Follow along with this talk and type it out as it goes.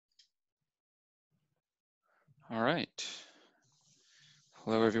All right.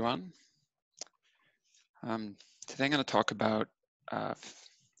 Hello, everyone. Today I'm going to talk about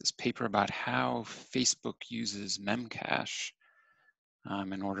this paper about how Facebook uses Memcache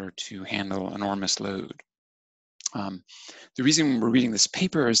in order to handle enormous load. The reason we're reading this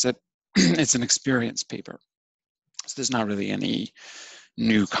paper is that it's an experience paper. So there's not really any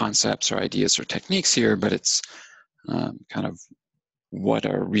new concepts or ideas or techniques here, but it's kind of what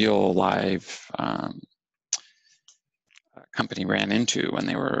a real live company ran into when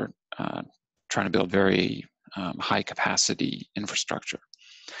they were trying to build very high capacity infrastructure.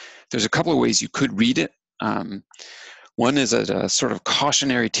 There's a couple of ways you could read it. One is a sort of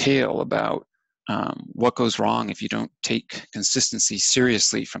cautionary tale about what goes wrong if you don't take consistency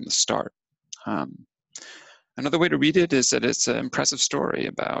seriously from the start. Another way to read it is that it's an impressive story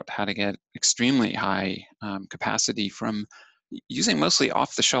about how to get extremely high capacity from using mostly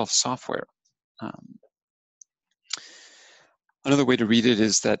off-the-shelf software. Another way to read it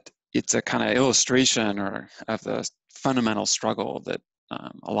is that it's a kind of illustration of the fundamental struggle that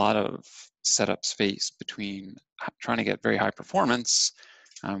a lot of setups face between trying to get very high performance,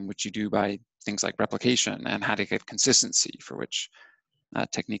 which you do by things like replication, and how to get consistency, for which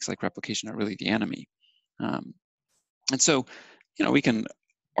techniques like replication are really the enemy. And so, we can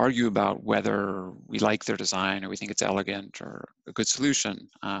argue about whether we like their design or we think it's elegant or a good solution,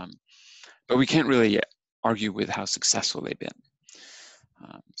 but we can't really argue with how successful they've been.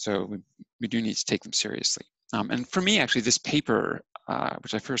 So we do need to take them seriously. And for me, actually, this paper,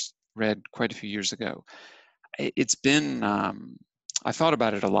 which I first read quite a few years ago, it's been, I thought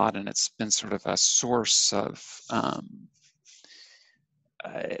about it a lot, and it's been sort of a source of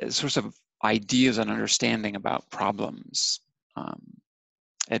ideas and understanding about problems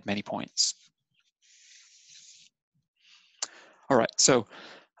at many points. All right, so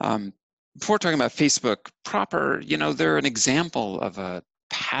before talking about Facebook proper, they're an example of a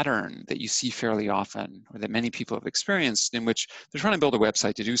pattern that you see fairly often, or that many people have experienced, in which they're trying to build a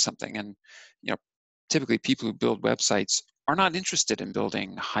website to do something. And typically people who build websites are not interested in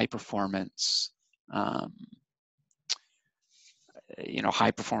building high performance, high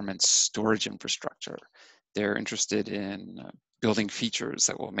performance storage infrastructure. They're interested in building features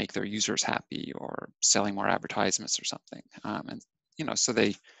that will make their users happy, or selling more advertisements or something. So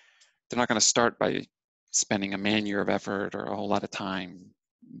they're not going to start by spending a man-year of effort or a whole lot of time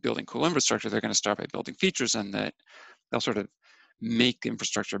building cool infrastructure. They're going to start by building features, and that they'll sort of make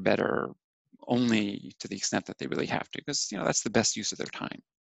infrastructure better only to the extent that they really have to, because that's the best use of their time.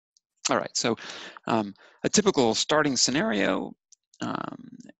 All right, so a typical starting scenario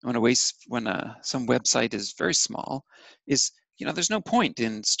when some website is very small is, there's no point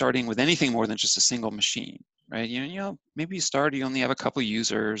in starting with anything more than just a single machine, right? Maybe you only have a couple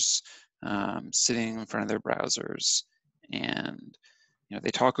users sitting in front of their browsers, and they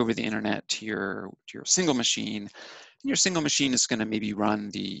talk over the internet to your single machine, and your single machine is going to maybe run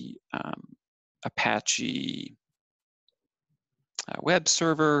the Apache web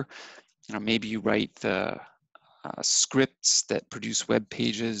server. Maybe you write the scripts that produce web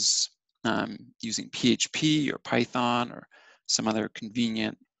pages using PHP or Python or some other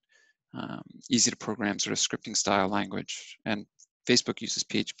convenient, easy to program sort of scripting style language. And Facebook uses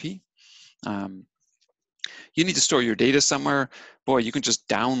PHP. You need to store your data somewhere. Boy, you can just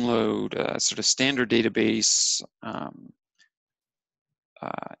download a sort of standard database.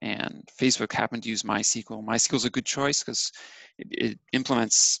 And Facebook happened to use MySQL. MySQL is a good choice because it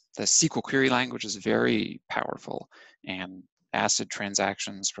implements the SQL query language, is very powerful, and ACID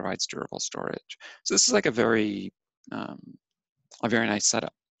transactions provides durable storage. So this is like a very nice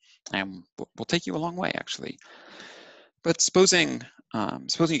setup, and will take you a long way, actually. But supposing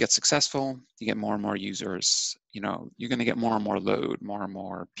you get successful, you get more and more users, you're going to get more and more load, more and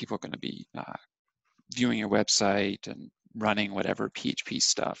more people are going to be viewing your website and running whatever PHP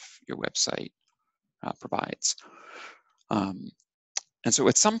stuff your website provides. And so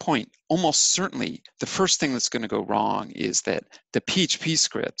at some point, almost certainly, the first thing that's going to go wrong is that the PHP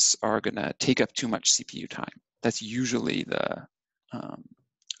scripts are going to take up too much CPU time. That's usually the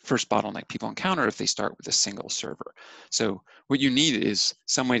first bottleneck people encounter if they start with a single server. So what you need is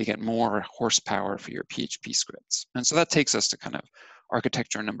some way to get more horsepower for your PHP scripts. And so that takes us to kind of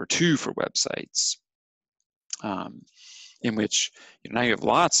architecture number 2 for websites, in which now you have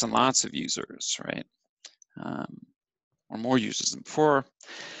lots and lots of users, right? Or more users than before.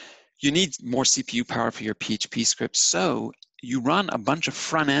 You need more CPU power for your PHP scripts, so you run a bunch of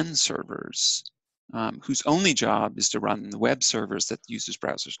front-end servers whose only job is to run the web servers that the users'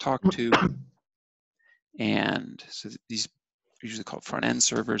 browsers talk to. And so these are usually called front-end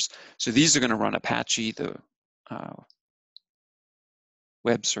servers. So these are going to run Apache, the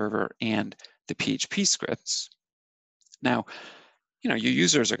web server and the PHP scripts. Now, your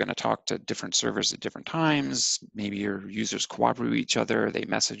users are going to talk to different servers at different times. Maybe your users cooperate with each other, they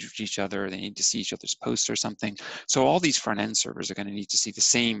message each other, they need to see each other's posts or something. So all these front-end servers are going to need to see the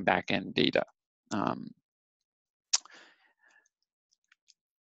same back-end data.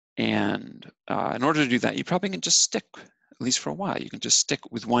 And in order to do that, you probably can just stick, at least for a while, you can just stick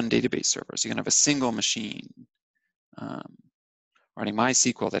with one database server. So you can have a single machine running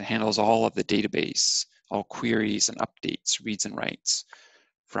MySQL that handles all of the database, all queries and updates, reads and writes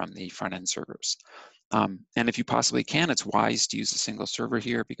from the front-end servers. And if you possibly can, it's wise to use a single server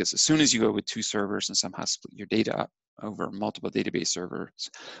here, because as soon as you go with two servers and somehow split your data up over multiple database servers,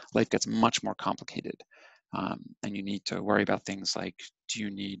 life gets much more complicated. And you need to worry about things like, do you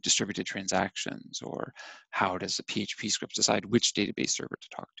need distributed transactions, or how does the PHP script decide which database server to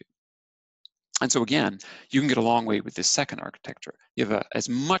talk to? And so again, you can get a long way with this second architecture. You have as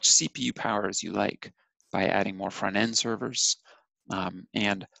much CPU power as you like by adding more front-end servers,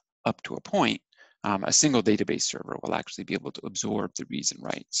 and up to a point, a single database server will actually be able to absorb the reads and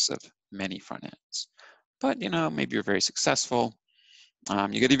writes of many front ends. But maybe you're very successful,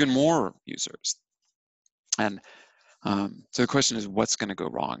 you get even more users. And so the question is, what's going to go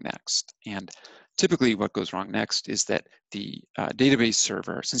wrong next? And typically what goes wrong next is that the database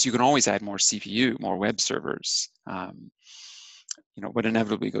server, since you can always add more CPU, more web servers, what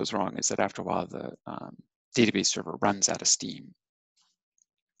inevitably goes wrong is that after a while the database server runs out of steam.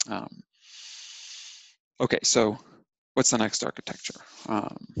 Okay, so what's the next architecture?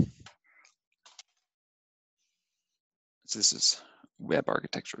 So this is web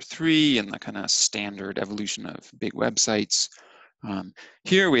architecture 3 and the kind of standard evolution of big websites.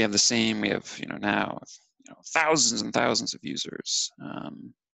 Here we have the same. We have now thousands and thousands of users,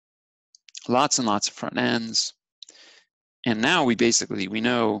 lots and lots of front ends, and now we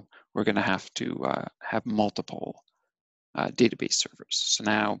know we're going to have to have multiple database servers. So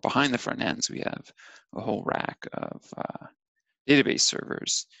now behind the front ends we have a whole rack of database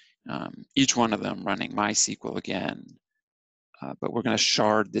servers, each one of them running MySQL again, but we're going to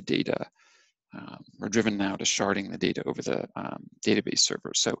shard the data. We're driven now to sharding the data over the database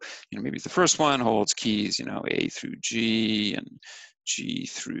server. So, maybe the first one holds keys, A through G, and G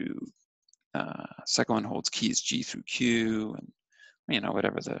through, second one holds keys G through Q, and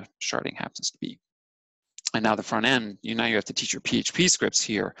whatever the sharding happens to be. And now the front end, now you have to teach your PHP scripts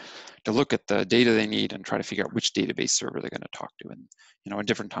here to look at the data they need and try to figure out which database server they're going to talk to. And, at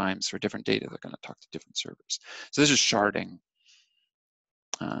different times for different data, they're going to talk to different servers. So this is sharding.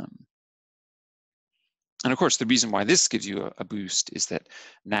 And of course, the reason why this gives you a boost is that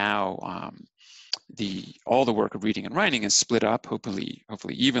now all the work of reading and writing is split up, hopefully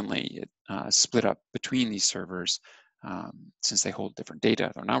evenly, split up between these servers, since they hold different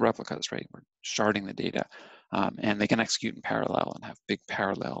data. They're not replicas, right? We're sharding the data, and they can execute in parallel and have big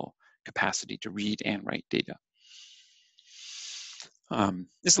parallel capacity to read and write data.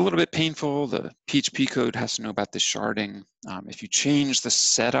 It's a little bit painful. The PHP code has to know about this sharding. If you change the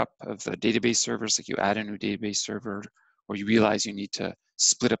setup of the database servers, like you add a new database server, or you realize you need to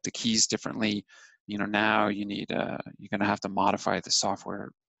split up the keys differently, now you need, you're going to have to modify the software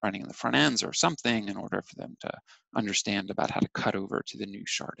running in the front ends or something in order for them to understand about how to cut over to the new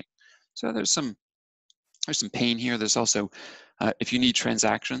sharding. So there's some pain here. There's also, if you need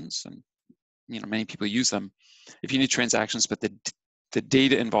transactions, and many people use them, if you need transactions, but the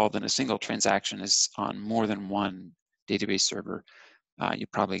data involved in a single transaction is on more than one database server, you're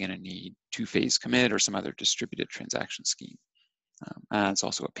probably going to need two-phase commit or some other distributed transaction scheme. And it's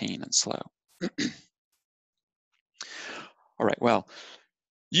also a pain and slow. All right, well,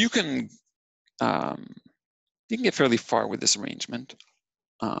 you can get fairly far with this arrangement.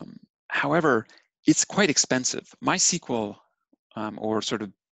 However, it's quite expensive. MySQL, or sort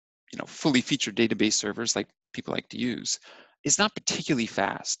of fully featured database servers like people like to use, is not particularly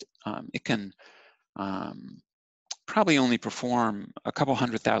fast. It can probably only perform a couple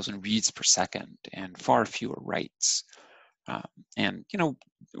 100,000 reads per second and far fewer writes. And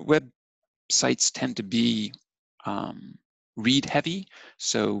websites tend to be read heavy,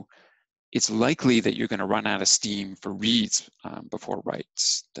 so it's likely that you're going to run out of steam for reads before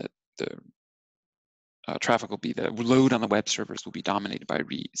writes. That the traffic will be, the load on the web servers will be dominated by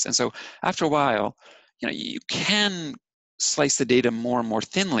reads. And so after a while, you can slice the data more and more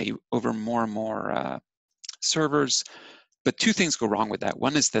thinly over more and more servers, but two things go wrong with that.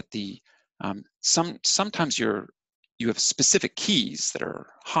 One is that the sometimes you have specific keys that are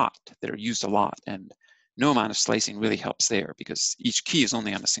hot, that are used a lot, and no amount of slicing really helps there because each key is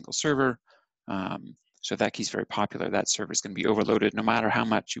only on a single server. So if that key is very popular, that server is going to be overloaded no matter how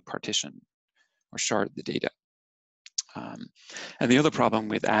much you partition or shard the data. And the other problem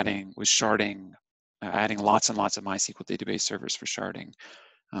with sharding, adding lots and lots of MySQL database servers for sharding,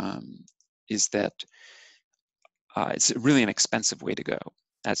 is that it's really an expensive way to go,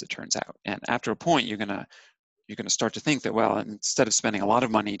 as it turns out. And after a point, you're gonna start to think that, well, instead of spending a lot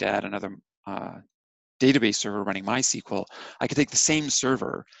of money to add another database server running MySQL, I could take the same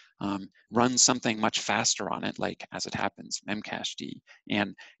server, run something much faster on it, like, as it happens, Memcached,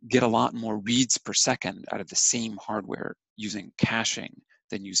 and get a lot more reads per second out of the same hardware using caching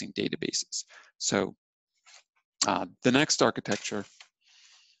than using databases. So the next architecture,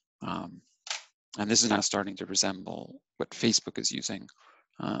 and this is now starting to resemble what Facebook is using.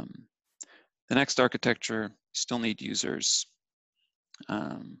 The next architecture, still need users.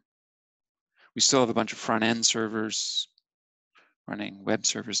 We still have a bunch of front-end servers running web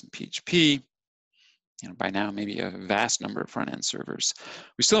servers in PHP. By now, maybe a vast number of front-end servers.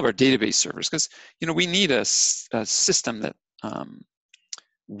 We still have our database servers because we need a system that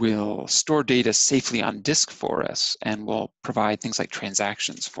will store data safely on disk for us and will provide things like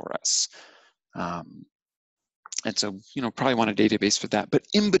transactions for us. And so, probably want a database for that. But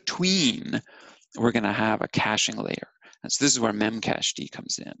in between, we're going to have a caching layer. And so this is where Memcached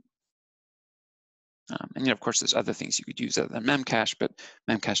comes in. And of course, there's other things you could use other than Memcache, but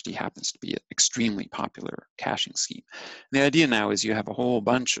Memcached happens to be an extremely popular caching scheme. And the idea now is you have a whole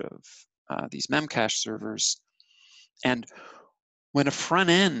bunch of these Memcache servers, and when a front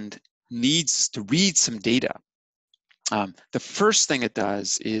end needs to read some data, the first thing it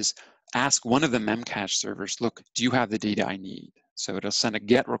does is ask one of the Memcache servers, look, do you have the data I need? So it'll send a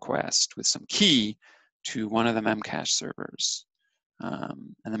GET request with some key to one of the Memcache servers.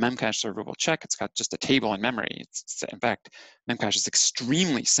 And the Memcache server will check. It's got just a table in memory. In fact, Memcache is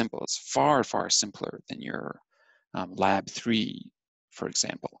extremely simple. It's far, far simpler than your Lab 3, for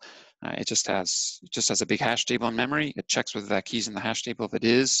example. It just has a big hash table in memory. It checks whether that key's in the hash table. If it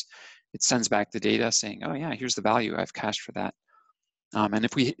is, it sends back the data saying, oh yeah, here's the value I've cached for that. And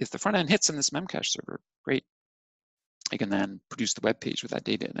if the front end hits in this Memcache server, great. It can then produce the web page with that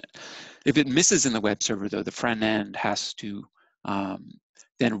data in it. If it misses in the web server, though, the front end has to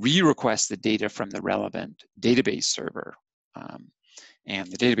then re-request the data from the relevant database server, and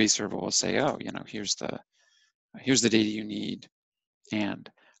the database server will say, "Oh, here's the data you need." And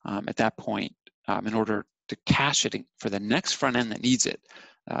at that point, in order to cache it for the next front end that needs it,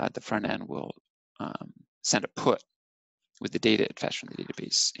 the front end will send a put with the data it fetched from the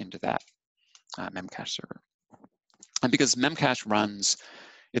database into that Memcache server. And because Memcache runs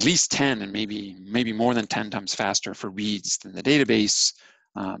at least 10 and maybe more than 10 times faster for reads than the database,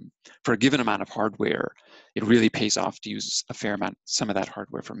 for a given amount of hardware, it really pays off to use a fair amount, some of that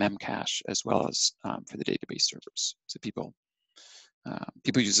hardware for Memcache as well as for the database servers. So people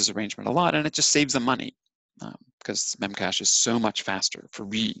use this arrangement a lot, and it just saves them money because Memcache is so much faster for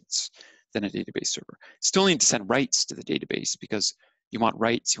reads than a database server. Still need to send writes to the database because you want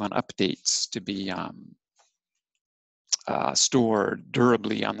writes, you want updates to be stored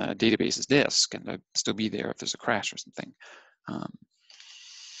durably on the database's disk and to still be there if there's a crash or something.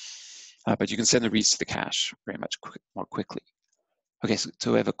 But you can send the reads to the cache very much more quickly. Okay,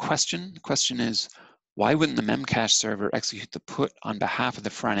 so I have a question. The question is, why wouldn't the Memcache server execute the put on behalf of the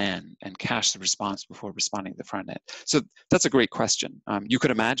front end and cache the response before responding to the front end? So that's a great question. You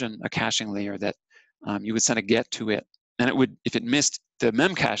could imagine a caching layer that you would send a GET to it, and it would, if it missed, the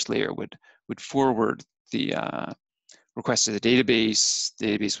Memcache layer would forward the request to the database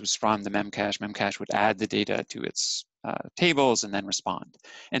would respond to Memcache. Memcache would add the data to its tables and then respond.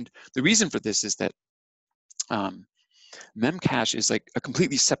 And the reason for this is that Memcache is like a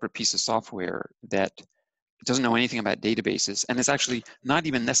completely separate piece of software that doesn't know anything about databases, and is actually not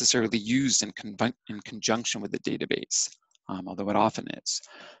even necessarily used in conjunction with the database, although it often is.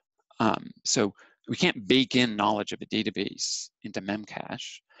 So we can't bake in knowledge of a database into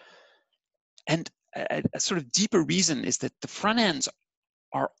Memcache. And a sort of deeper reason is that the front ends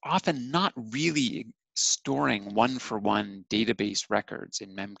are often not really storing one-for-one database records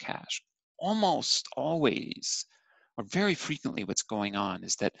in Memcache. Almost always, or very frequently, what's going on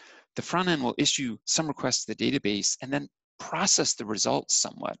is that the front end will issue some request to the database and then process the results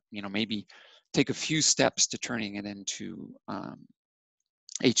somewhat. Maybe take a few steps to turning it into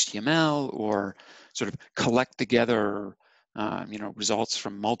HTML, or sort of collect together results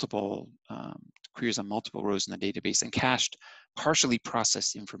from multiple queries on multiple rows in the database and cached partially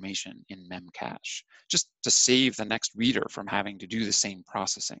processed information in Memcache, just to save the next reader from having to do the same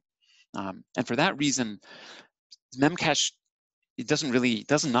processing. And for that reason, Memcache it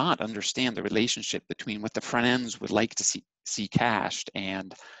does not understand the relationship between what the front ends would like to see cached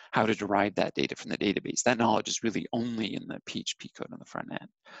and how to derive that data from the database. That knowledge is really only in the PHP code on the front end.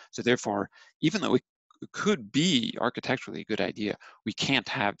 So therefore, even though it could be architecturally a good idea, we can't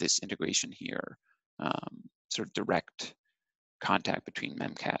have this integration here, sort of direct contact between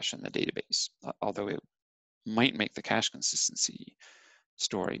Memcache and the database, although it might make the cache consistency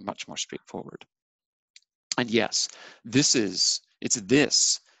story much more straightforward. And yes, it's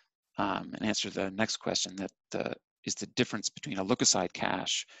this, in answer to the next question, that is the difference between a look-aside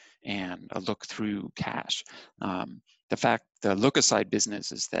cache and a look-through cache. The look-aside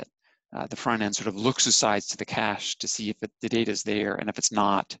business is that the front end sort of looks aside to the cache to see if the data is there, and if it's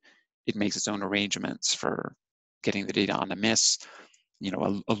not, it makes its own arrangements for getting the data on the miss. You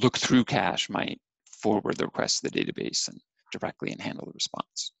know, a look-through cache might forward the request to the database and directly and handle the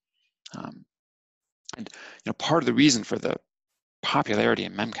response. And part of the reason for the popularity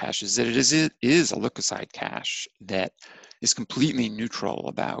in Memcached is that it is a look-aside cache that is completely neutral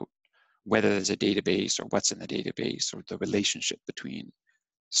about whether there's a database or what's in the database or the relationship between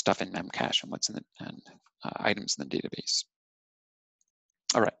stuff in Memcached and what's in items in the database.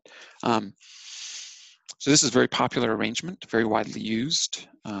 All right. So this is a very popular arrangement, very widely used.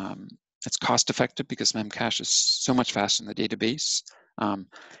 It's cost-effective because Memcached is so much faster than the database.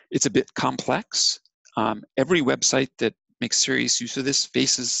 It's a bit complex. Every website that makes serious use of this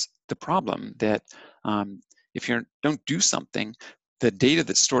faces the problem that if you don't do something, the data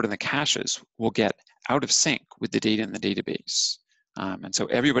that's stored in the caches will get out of sync with the data in the database. And so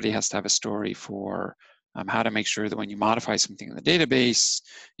everybody has to have a story for how to make sure that when you modify something in the database,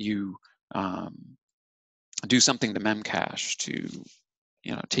 you do something to Memcache to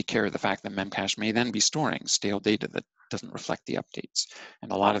take care of the fact that Memcache may then be storing stale data that doesn't reflect the updates.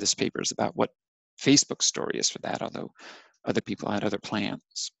 And a lot of this paper is about what Facebook's story is for that, although other people had other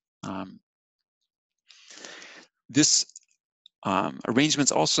plans. This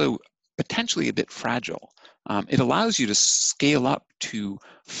arrangement's also potentially a bit fragile. It allows you to scale up to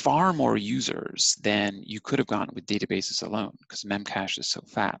far more users than you could have gone with databases alone, because Memcached is so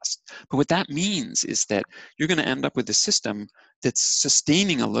fast. But what that means is that you're going to end up with a system that's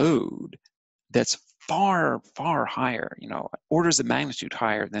sustaining a load that's far, far higher, orders of magnitude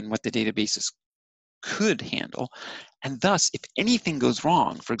higher than what the databases could handle. And thus, if anything goes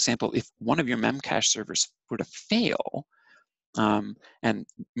wrong, for example, if one of your Memcached servers were to fail, and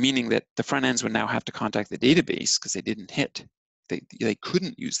meaning that the front ends would now have to contact the database because they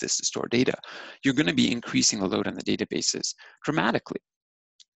couldn't use this to store data, you're going to be increasing the load on the databases dramatically,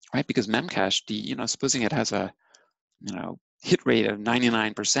 right? Because Memcached, supposing it has a, hit rate of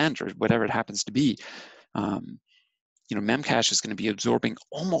 99% or whatever it happens to be, Memcached is going to be absorbing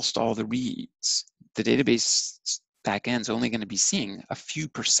almost all the reads. The database backend is only going to be seeing a few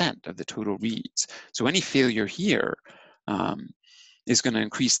 % of the total reads. So any failure here is going to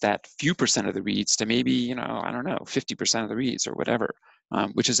increase that few % of the reads to maybe, 50% of the reads or whatever,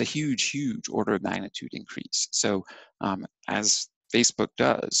 which is a huge, huge order of magnitude increase. So as Facebook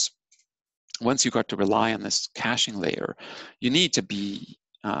does, once you got to rely on this caching layer, you need to be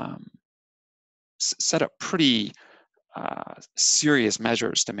set up pretty serious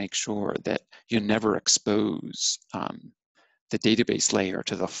measures to make sure that you never expose the database layer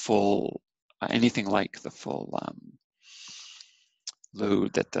to the full, anything like the full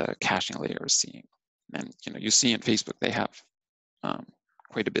load that the caching layer is seeing. And you see in Facebook, they have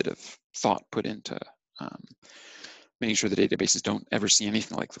quite a bit of thought put into making sure the databases don't ever see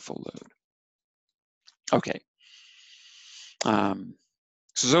anything like the full load. Okay.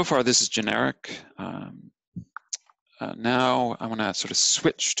 So far this is generic. Now I want to sort of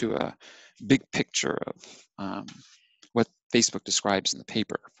switch to a big picture of what Facebook describes in the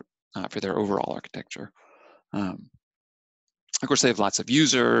paper for their overall architecture. Of course, they have lots of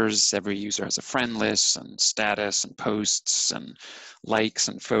users. Every user has a friend list and status and posts and likes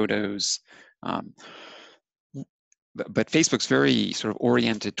and photos. But Facebook's very sort of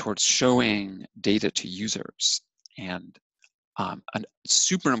oriented towards showing data to users. And a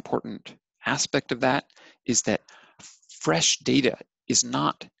super important aspect of that is that fresh data is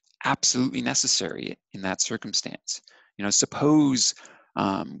not absolutely necessary in that circumstance. Suppose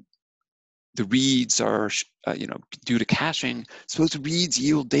the reads are, due to caching, suppose the reads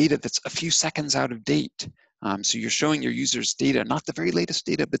yield data that's a few seconds out of date. So you're showing your users data, not the very latest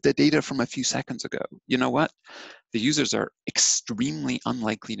data, but the data from a few seconds ago. You know what? The users are extremely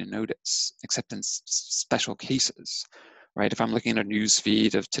unlikely to notice, except in special cases, right? If I'm looking at a news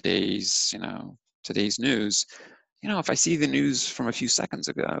feed of today's news, if I see the news from a few seconds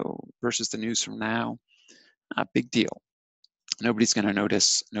ago versus the news from now, not a big deal. nobody's going to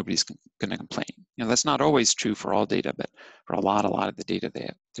notice, nobody's going to complain. That's not always true for all data, but for a lot of the data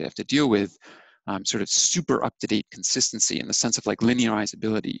they have to deal with, sort of super up-to-date consistency in the sense of like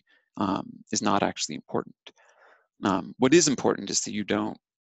linearizability is not actually important. What is important is that you don't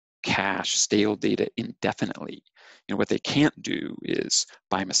cache stale data indefinitely. What they can't do is,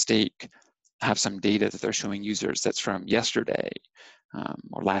 by mistake, have some data that they're showing users that's from yesterday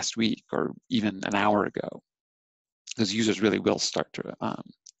or last week or even an hour ago, because users really will start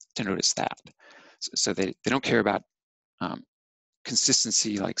to notice that. So they don't care about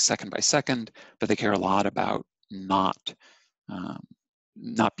consistency like second by second, but they care a lot about not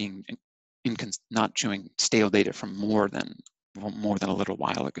being not showing stale data from more than a little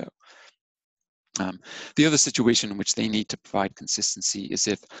while ago. The other situation in which they need to provide consistency is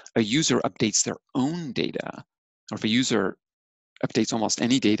if a user updates their own data, or if a user updates almost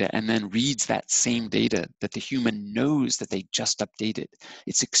any data and then reads that same data that the human knows that they just updated.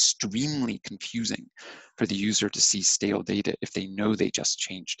 It's extremely confusing for the user to see stale data if they know they just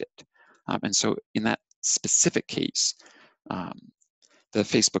changed it. And so in that specific case, the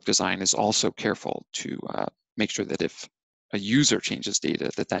Facebook design is also careful to make sure that if a user changes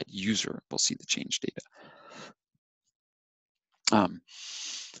data, that user will see the changed data.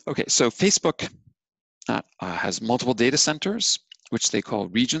 Okay, so Facebook has multiple data centers, which they call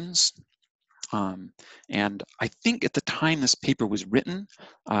regions. And I think at the time this paper was written,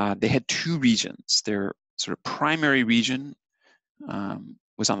 they had two regions. Their sort of primary region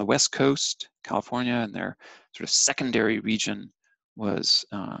was on the West Coast, California, and their sort of secondary region was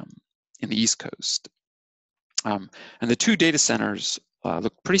in the East Coast. And the two data centers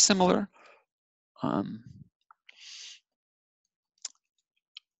look pretty similar.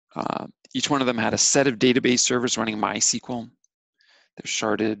 Each one of them had a set of database servers running MySQL. They're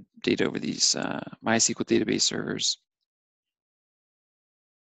sharded data over these MySQL database servers.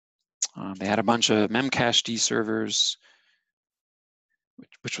 They had a bunch of Memcached servers,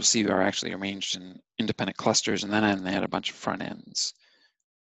 which we'll see are actually arranged in independent clusters, and then they had a bunch of front ends.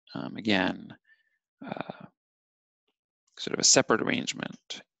 Again, sort of a separate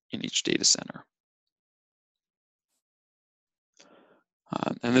arrangement in each data center.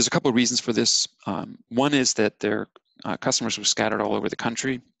 And there's a couple of reasons for this. One is that their customers were scattered all over the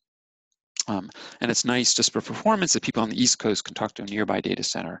country. And it's nice just for performance that people on the East Coast can talk to a nearby data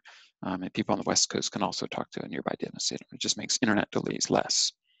center, and people on the West Coast can also talk to a nearby data center. It just makes internet delays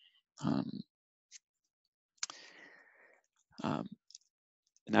less.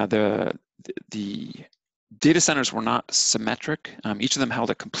 Now the data centers were not symmetric. Each of them held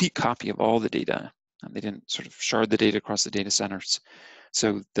a complete copy of all the data. They didn't sort of shard the data across the data centers.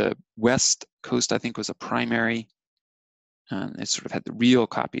 So the West Coast, I think, was a primary. It sort of had the real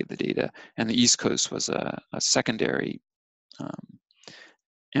copy of the data, and the East Coast was a secondary.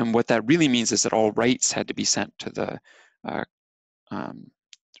 And what that really means is that all writes had to be sent to the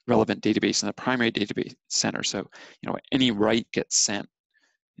relevant database in the primary database center. So, any write gets sent,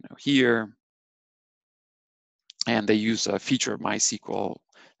 here, and they use a feature of MySQL,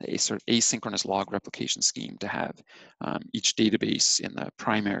 a sort of asynchronous log replication scheme, to have each database in the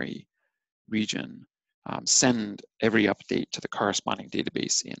primary region send every update to the corresponding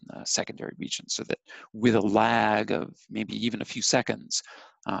database in the secondary region, so that with a lag of maybe even a few seconds,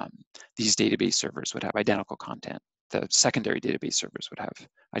 these database servers would have identical content. The secondary database servers would have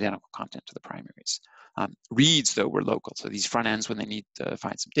identical content to the primaries. Reads, though, were local. So these front ends, when they need to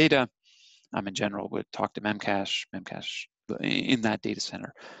find some data, in general, would talk to Memcache in that data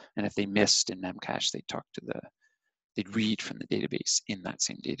center. And if they missed in Memcache, they'd read from the database in that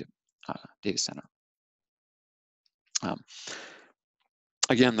same data center.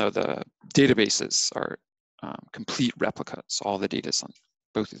 Again, though, the databases are complete replicas. All the data is on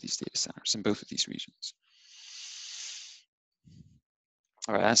both of these data centers in both of these regions.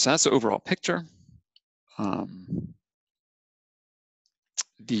 All right, so that's the overall picture.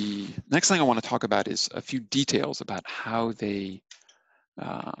 The next thing I want to talk about is a few details about how they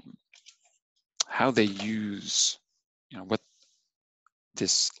use, what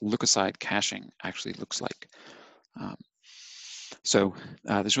this look-aside caching actually looks like. So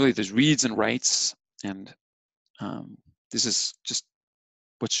there's reads and writes, and this is just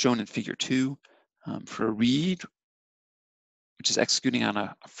what's shown in figure 2 for a read, which is executing on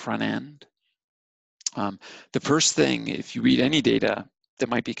a front end. The first thing, if you read any data that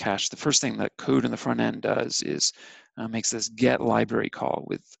might be cached, the first thing that code in the front end does is makes this get library call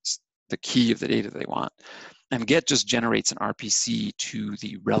with the key of the data they want. And get just generates an RPC to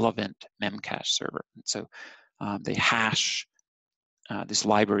the relevant Memcache server. And so they hash, this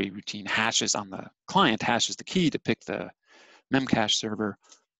library routine hashes on the client, hashes the key to pick the Memcached server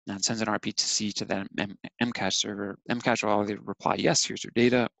and sends an RPC to that Memcached server. Memcached will either reply, yes, here's your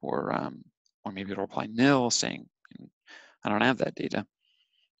data, or maybe it'll reply nil, saying, I don't have that data.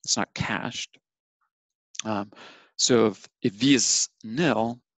 It's not cached. So if V is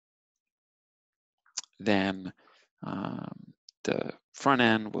nil, then the front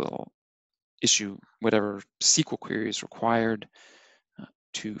end will issue whatever SQL query is required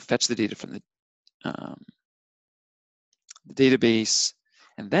to fetch the data from the database,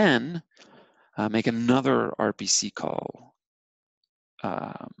 and then make another RPC call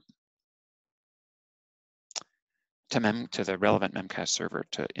to the relevant Memcached server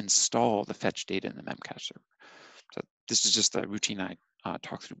to install the fetch data in the Memcached server. So this is just the routine I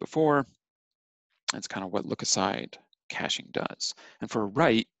talked through before. That's kind of what look-aside caching does. And for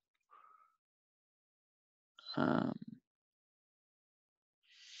write,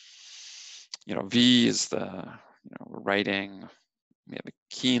 V is the, we're writing, we have a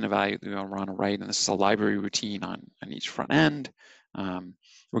key and a value that we want to write, and this is a library routine on each front end.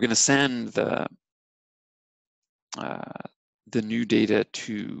 We're going to send the new data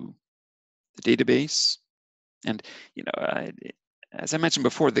to the database. And, as I mentioned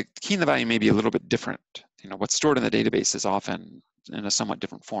before, the key and the value may be a little bit different. What's stored in the database is often in a somewhat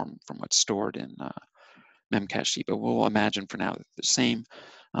different form from what's stored in Memcached, but we'll imagine for now that they're the same.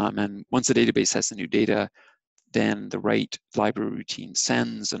 And once the database has the new data, then the write library routine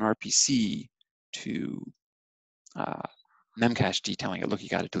sends an RPC to Memcached telling it, look, you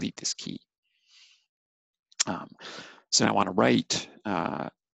got to delete this key. So I want to write,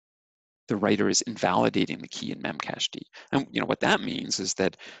 the writer is invalidating the key in Memcached. And what that means is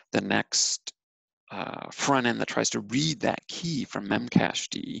that the next front end that tries to read that key from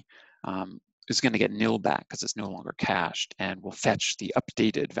Memcached is going to get nil back because it's no longer cached, and will fetch the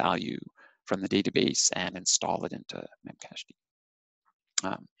updated value from the database and install it into Memcached.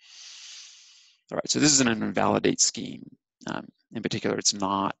 All right, so this is an invalidate scheme. In particular, it's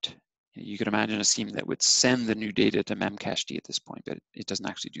not, you could imagine a scheme that would send the new data to Memcached at this point, but it doesn't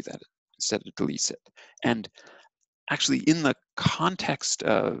actually do that. Instead, it deletes it. And actually, in the context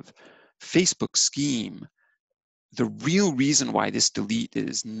of Facebook scheme, the real reason why this delete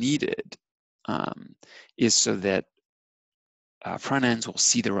is needed is so that front ends will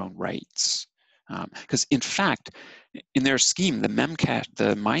see their own writes. Because in fact, in their scheme, the Memcached,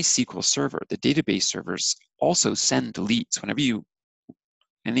 the MySQL server, the database servers also send deletes. Whenever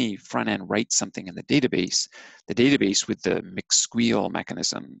any front end writes something in the database with the McSqueal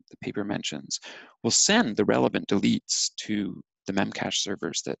mechanism the paper mentions will send the relevant deletes to the Memcached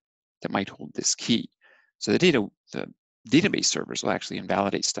servers that might hold this key. So the database servers will actually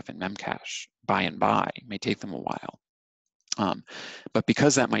invalidate stuff in Memcached by and by. It may take them a while. But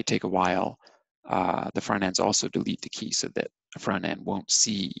because that might take a while, the front ends also delete the key so that the front end won't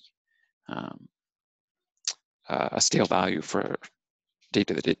see a stale value for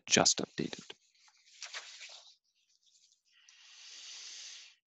data that it just updated.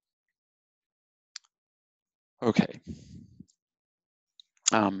 Okay.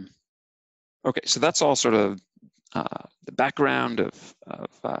 Okay, so that's all sort of the background of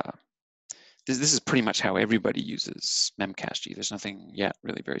this is pretty much how everybody uses Memcached. There's nothing yet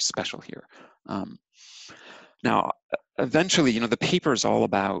really very special here. Now, eventually, the paper is all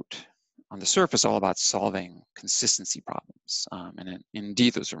about, on the surface, all about solving consistency problems. And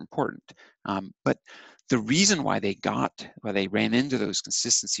indeed, those are important. But the reason why they ran into those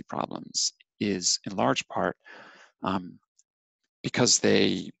consistency problems is in large part because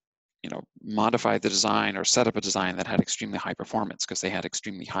they modified the design or set up a design that had extremely high performance because they had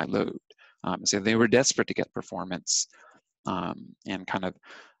extremely high load. So they were desperate to get performance and kind of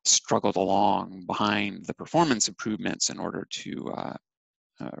struggled along behind the performance improvements in order to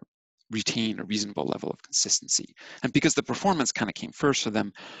retain a reasonable level of consistency. And because the performance kind of came first for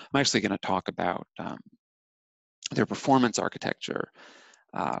them, I'm actually going to talk about their performance architecture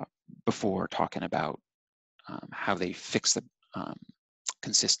before talking about how they fix the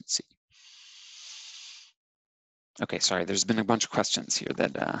consistency. Okay, sorry, there's been a bunch of questions here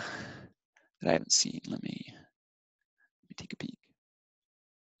that I haven't seen. Let me take a peek.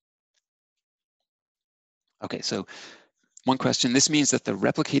 Okay, so one question, this means that the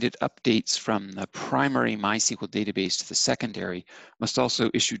replicated updates from the primary MySQL database to the secondary must also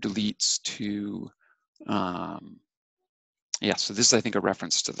issue deletes to, yeah, so this is, I think, a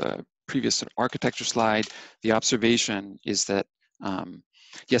reference to the previous architecture slide. The observation is that,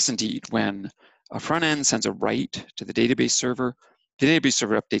 yes, indeed, when a front end sends a write to the database server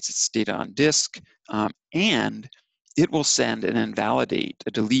updates its data on disk, and it will send and invalidate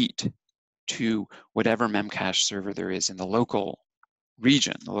a delete to whatever Memcache server there is in the local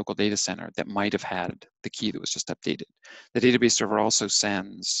region, the local data center that might have had the key that was just updated. The database server also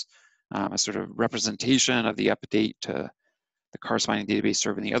sends a sort of representation of the update to the corresponding database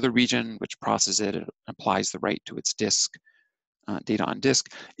server in the other region, which processes it and applies the write to its disk, data on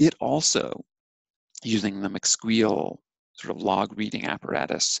disk. It also, using the McSqueal sort of log reading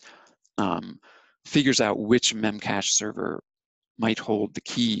apparatus, figures out which Memcache server might hold the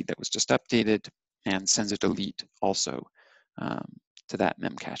key that was just updated and sends a delete also to that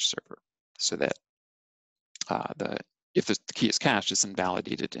Memcache server, so that if the key is cached, it's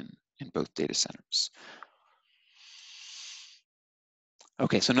invalidated in both data centers.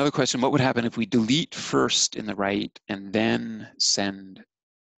 Okay, so another question, what would happen if we delete first in the write and then send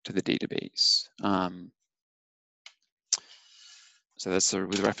to the database? So that's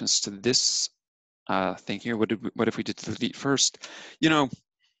with reference to this thing here. What if we did delete first? You know,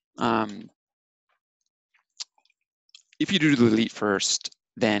 if you do delete first,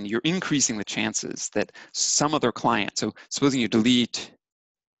 then you're increasing the chances that some other client, so supposing you delete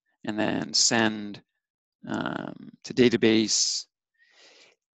and then send to database,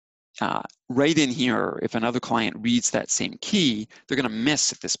 right in here, if another client reads that same key, they're going to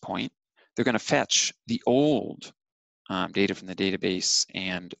miss at this point. They're going to fetch the old data from the database,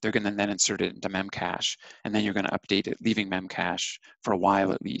 and they're going to then insert it into Memcache, and then you're going to update it, leaving Memcache for a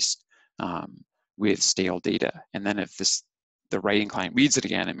while at least with stale data. And then if the writing client reads it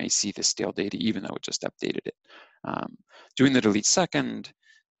again, it may see the stale data even though it just updated it. Doing the delete second,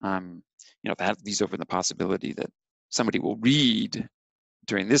 that leaves open the possibility that somebody will read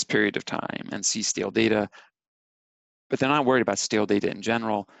during this period of time and see stale data, but they're not worried about stale data in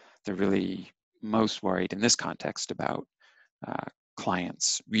general. They're really most worried in this context about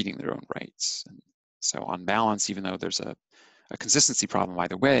clients reading their own writes. And so on balance, even though there's a consistency problem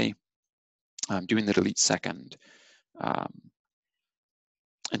either way, doing the delete second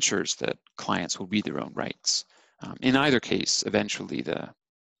ensures that clients will read their own writes. In either case, eventually the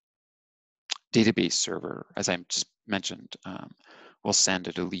database server, as I just mentioned, will send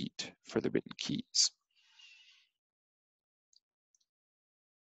a delete for the written keys.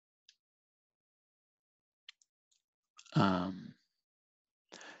 Okay,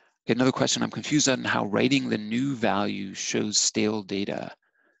 another question, I'm confused on how writing the new value shows stale data,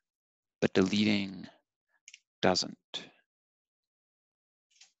 but deleting doesn't.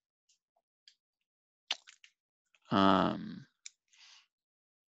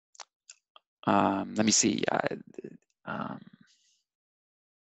 Let me see. I'm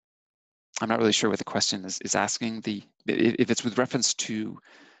not really sure what the question is asking. If it's with reference to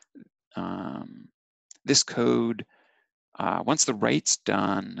this code, once the write's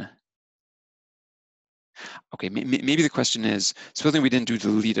done, okay, maybe the question is, supposing we didn't do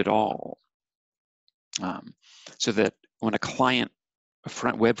delete at all, so that when a client,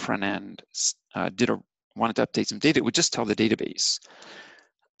 a web front end wanted to update some data, it would just tell the database,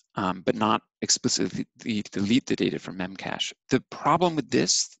 but not explicitly delete the data from Memcache. The problem with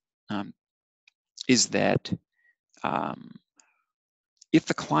this is that if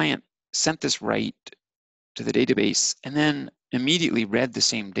the client sent this write to the database and then immediately read the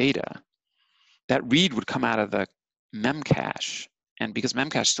same data, that read would come out of the Memcache. And because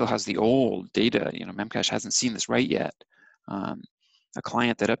Memcache still has the old data, Memcache hasn't seen this write yet, a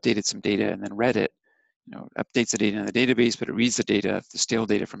client that updated some data and then read it, updates the data in the database, but it reads the data, the stale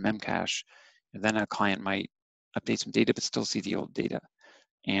data from Memcache, and then a client might update some data but still see the old data.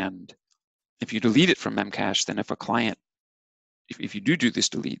 And if you delete it from Memcache, then if a client, if you do this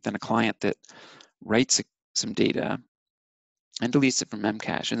delete, then a client that writes some data and deletes it from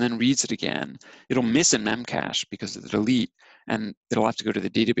Memcache and then reads it again, it'll miss in Memcache because of the delete, and it'll have to go to the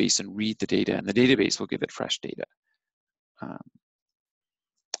database and read the data, and the database will give it fresh data.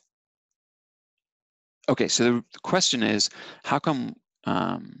 Okay, so the question is, how come,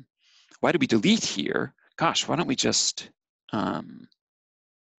 why do we delete here? Gosh, why don't we just,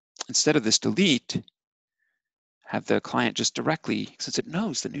 instead of this delete, have the client just directly, since it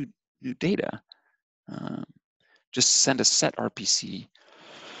knows the new data, just send a set RPC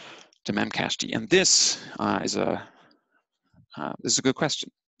to Memcached. And this is a good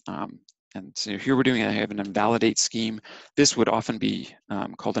question. And so here we're doing, I have an invalidate scheme. This would often be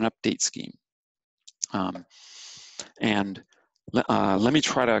called an update scheme. And let me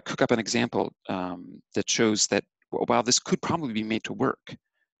try to cook up an example that shows that while this could probably be made to work,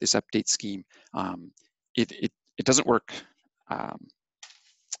 this update scheme, it doesn't work.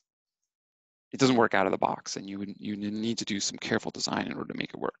 It doesn't work out of the box, and you need to do some careful design in order to make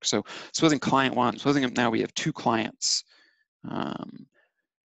it work. So supposing client one, supposing now we have two clients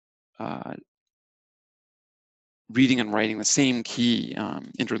reading and writing the same key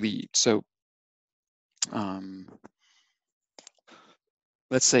interleaved. So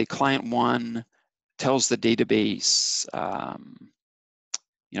let's say client 1 tells the database,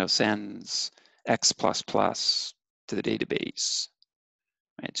 sends x++ to the database,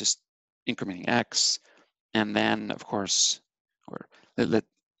 right? Just incrementing x, and then of course, or let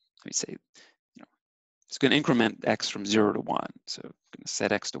me say, it's going to increment x from 0 to 1. So I'm going to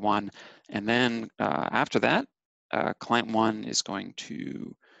set x to 1, and then after that, client 1 is going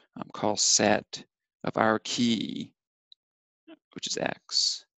to call set of our key, which is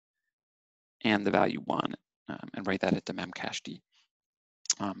x, and the value 1, and write that at the Memcached.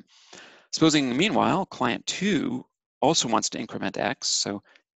 Supposing, meanwhile, client 2 also wants to increment x, so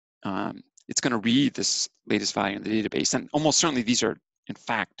it's going to read this latest value in the database, and almost certainly these are, in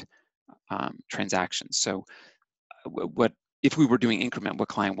fact, transactions. So what if we were doing increment, what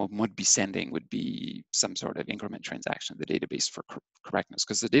client 1 would be sending would be some sort of increment transaction to the database for correctness,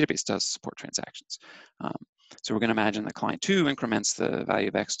 because the database does support transactions. So we're going to imagine that client 2 increments the value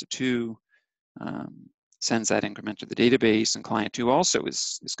of x to 2, sends that increment to the database, and client 2 also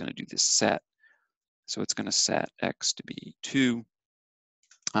is going to do this set. So it's going to set x to be 2.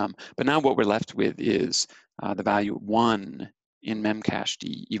 But now what we're left with is the value 1 in Memcached,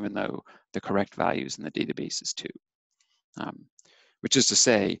 even though the correct values in the database is 2. Which is to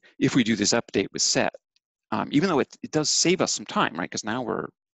say, if we do this update with set, even though it does save us some time, right? Because now we're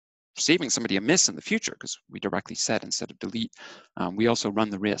saving somebody a miss in the future because we directly set instead of delete. We also run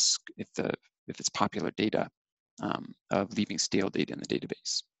the risk, if it's popular data, of leaving stale data in the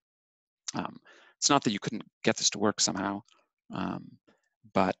database. It's not that you couldn't get this to work somehow,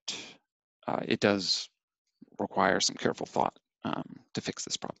 but it does require some careful thought to fix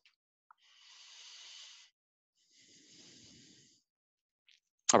this problem.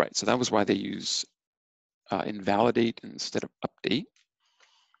 All right, so that was why they use invalidate instead of update.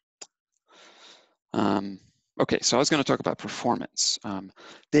 Okay, so I was going to talk about performance.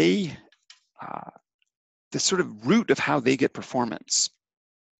 The sort of root of how they get performance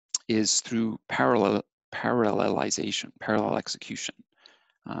is through parallelization, parallel execution.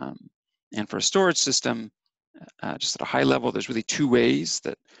 And for a storage system, just at a high level, there's really 2 ways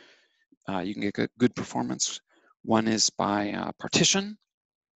that you can get good performance. One is by partition,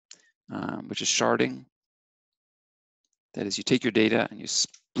 which is sharding. That is, you take your data and you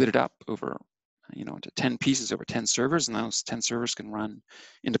split it up over, into 10 pieces over 10 servers, and those 10 servers can run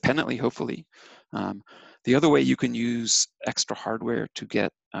independently, hopefully. The other way you can use extra hardware to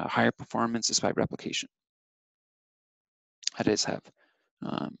get higher performance is by replication. That is, have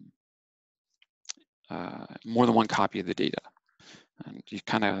more than one copy of the data. And you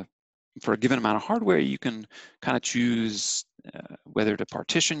kind of, for a given amount of hardware, you can kind of choose whether to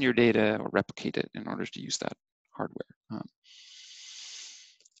partition your data or replicate it in order to use that hardware.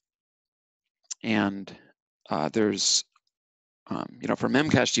 There's, for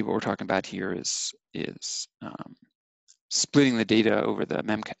Memcached, what we're talking about here is splitting the data over the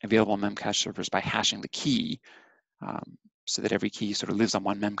available Memcached servers by hashing the key, so that every key sort of lives on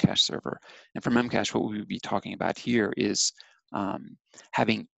one Memcached server. And for Memcached, what we would be talking about here is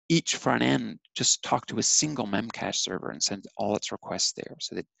having each front end just talk to a single Memcached server and send all its requests there,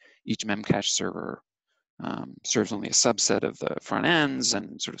 so that each Memcached server serves only a subset of the front ends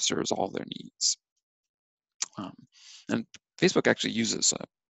and sort of serves all their needs. And Facebook actually uses a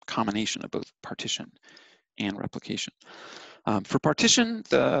combination of both partition and replication. For partition,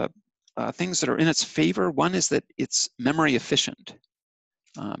 the things that are in its favor, one is that it's memory efficient,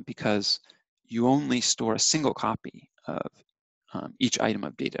 because you only store a single copy of each item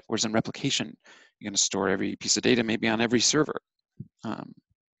of data, whereas in replication, you're going to store every piece of data maybe on every server.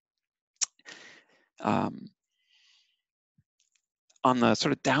 On the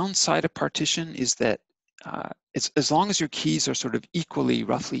sort of downside of partition is that it's, as long as your keys are sort of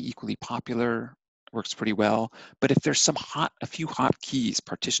roughly equally popular, works pretty well. But if there's a few hot keys,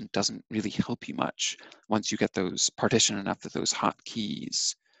 partition doesn't really help you much once you get those partition enough that those hot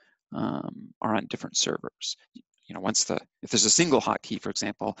keys are on different servers. If there's a single hotkey, for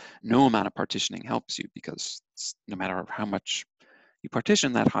example, no amount of partitioning helps you, because no matter how much you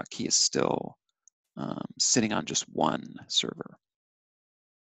partition, that hotkey is still sitting on just one server.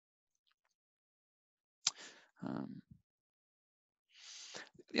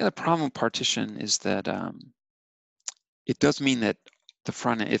 The other problem with partition is that it does mean that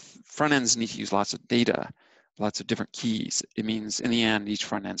if front ends need to use lots of data, lots of different keys, it means in the end, each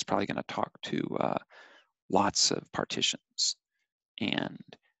front end is probably going to talk to lots of partitions. And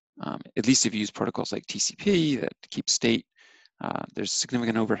at least if you use protocols like TCP that keep state, there's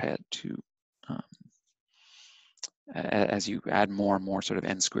significant overhead to as you add more and more sort of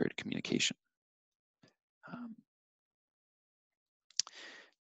n-squared communication.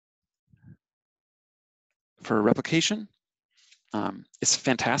 For replication, it's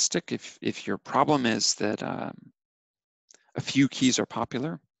fantastic if your problem is that a few keys are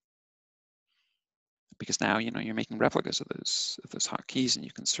popular, because now you're making replicas of those hot keys, and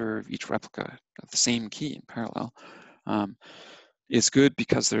you can serve each replica of the same key in parallel. It's good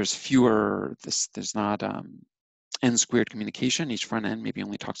because there's fewer. There's not n-squared communication. Each front end maybe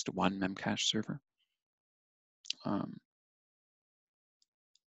only talks to one Memcached server.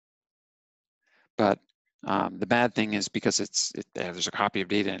 But the bad thing is, because there's a copy of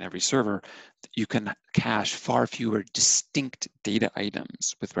data in every server, you can cache far fewer distinct data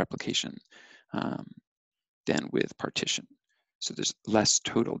items with replication than with partition. So there's less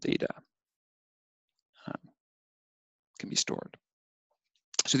total data can be stored.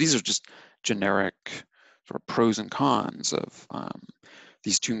 So these are just generic sort of pros and cons of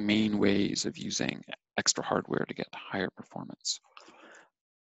these two main ways of using extra hardware to get higher performance.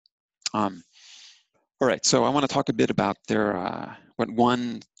 All right, so I want to talk a bit about their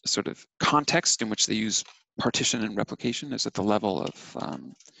one sort of context in which they use partition and replication is at the level of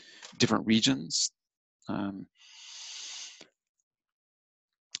different regions.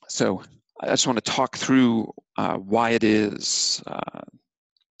 So I just want to talk through why it is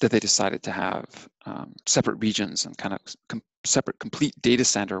that they decided to have separate regions and kind of separate complete data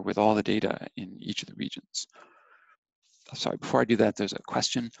center with all the data in each of the regions. Sorry, before I do that, there's a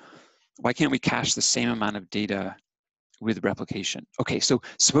question. Why can't we cache the same amount of data with replication? Okay, so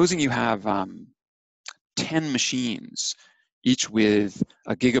supposing you have 10 machines, each with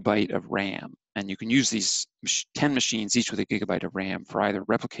a gigabyte of RAM, and you can use these 10 machines, each with a gigabyte of RAM, for either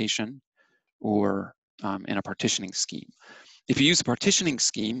replication or in a partitioning scheme. If you use a partitioning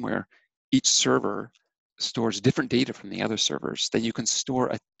scheme where each server stores different data from the other servers, then you can store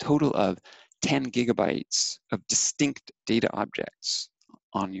a total of 10 gigabytes of distinct data objects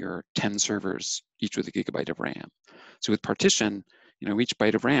on your 10 servers, each with a gigabyte of RAM. So with partition, each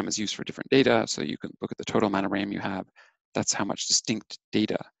byte of RAM is used for different data, so you can look at the total amount of RAM you have. That's how much distinct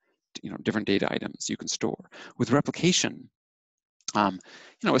data, different data items you can store. With replication,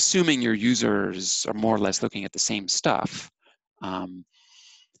 assuming your users are more or less looking at the same stuff,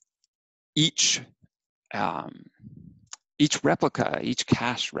 each replica, each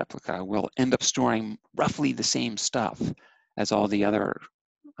cache replica, will end up storing roughly the same stuff as all the other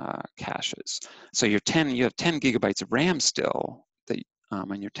caches. So you have 10 gigabytes of RAM still that,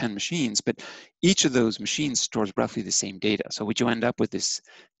 on your 10 machines, but each of those machines stores roughly the same data. So what you end up with is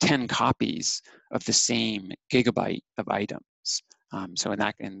 10 copies of the same gigabyte of items. So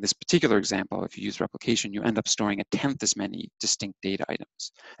in this particular example, if you use replication, you end up storing 1/10 as many distinct data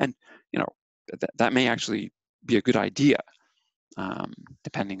items. And that may actually be a good idea,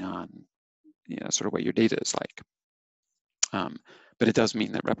 depending on sort of what your data is like. But it does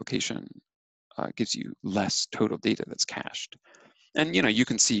mean that replication gives you less total data that's cached. And you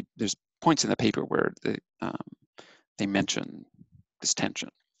can see there's points in the paper where they mention this tension,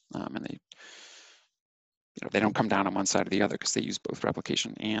 and they don't come down on one side or the other because they use both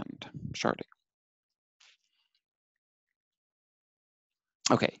replication and sharding.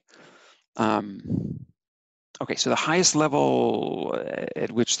 Okay. Okay, so the highest level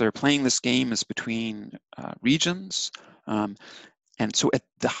at which they're playing this game is between regions. And so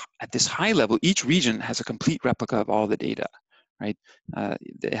at this high level, each region has a complete replica of all the data, right?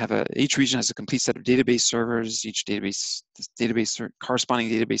 Each region has a complete set of database servers. Each corresponding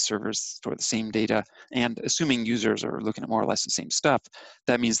database servers store the same data. And assuming users are looking at more or less the same stuff,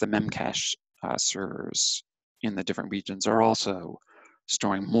 that means the Memcached servers in the different regions are also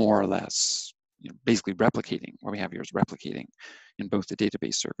storing more or less, basically replicating. What we have here is replicating in both the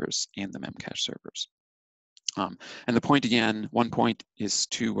database servers and the Memcached servers. And the point again, one point is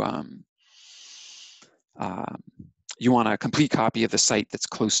to, you want a complete copy of the site that's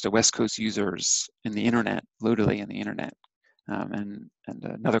close to West Coast users in the internet, low delay in the internet, and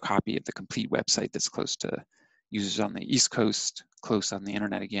another copy of the complete website that's close to users on the East Coast, close on the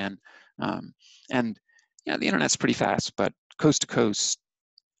internet again. And the internet's pretty fast, but coast to coast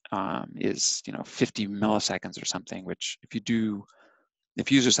is 50 milliseconds or something, which if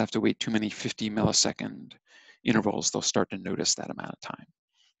users have to wait too many 50 millisecond intervals, they'll start to notice that amount of time.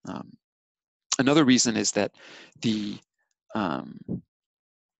 Another reason is that you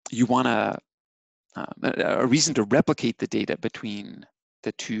want a reason to replicate the data between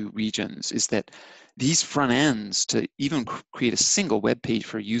the two regions is that these front ends, to even create a single web page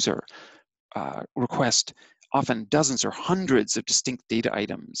for a user, request often dozens or hundreds of distinct data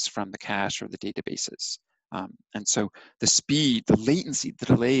items from the cache or the databases. And so the speed, the latency, the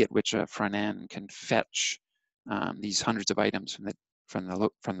delay at which a front end can fetch these hundreds of items from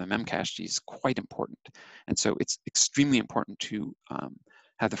the Memcached is quite important. And so it's extremely important to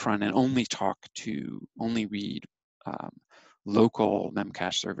have the front end only read local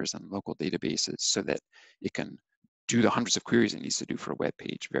Memcache servers and local databases so that it can do the hundreds of queries it needs to do for a web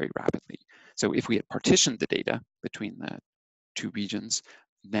page very rapidly. So if we had partitioned the data between the two regions,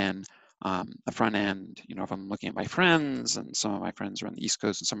 then a front end, if I'm looking at my friends and some of my friends are on the East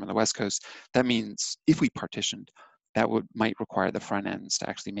Coast and some on the West Coast, that means if we partitioned, that might require the front ends to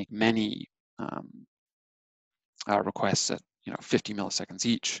actually make many requests at 50 milliseconds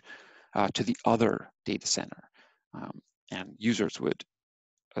each to the other data center, and users would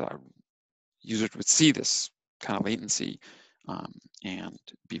see this kind of latency and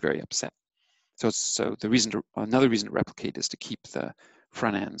be very upset. So another reason to replicate is to keep the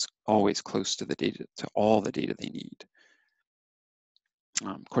front ends always close to the data, to all the data they need.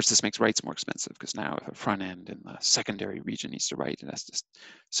 Of course, this makes writes more expensive because now if a front end in the secondary region needs to write, it has to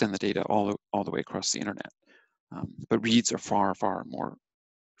send the data all the way across the internet. But reads are far, far more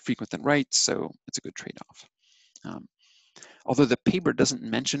frequent than writes, so it's a good trade-off. Although the paper doesn't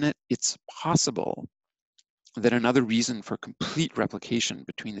mention it, it's possible that another reason for complete replication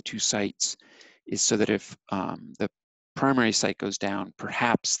between the two sites is so that if the primary site goes down,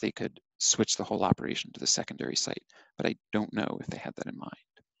 perhaps they could switch the whole operation to the secondary site, but I don't know if they had that in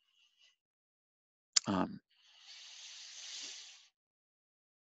mind.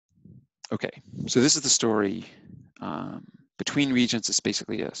 Okay, so this is the story. Between regions, it's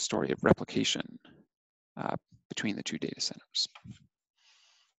basically a story of replication between the two data centers.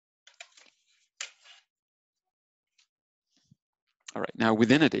 All right, now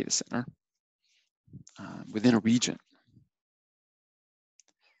within a data center, within a region,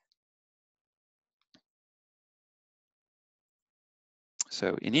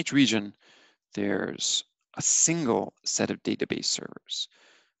 so in each region, there's a single set of database servers.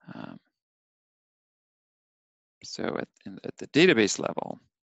 So at the database level,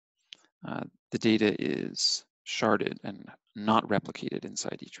 the data is sharded and not replicated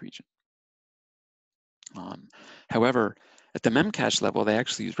inside each region. However, at the Memcached level, they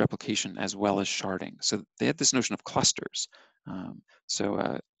actually use replication as well as sharding. So they have this notion of clusters. So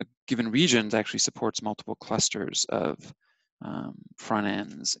a given region actually supports multiple clusters of front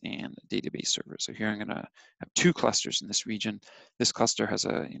ends and database servers. So here I'm going to have two clusters in this region. This cluster has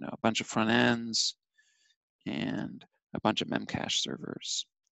a bunch of front ends and a bunch of Memcached servers.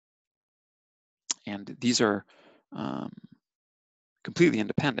 And these are completely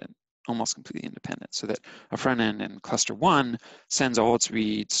independent, almost completely independent, so that a front end in cluster 1 sends all its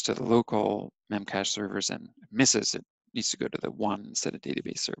reads to the local Memcached servers and misses it needs to go to the one set of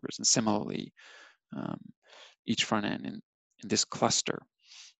database servers. And similarly, each front end in this cluster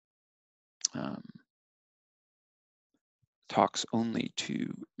talks only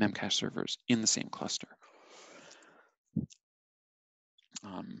to Memcached servers in the same cluster.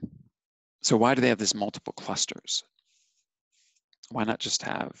 So why do they have this multiple clusters? Why not just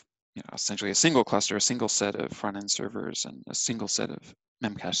have essentially a single cluster, a single set of front-end servers and a single set of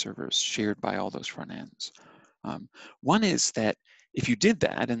Memcached servers shared by all those front ends? One is that if you did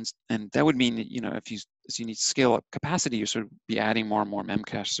that, and that would mean that, as you need to scale up capacity, you sort of be adding more and more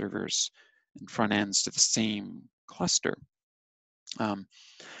Memcached servers and front ends to the same cluster.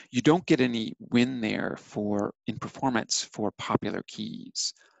 You don't get any win there in performance for popular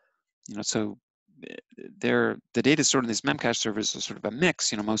keys. So the data stored in these Memcached servers is sort of a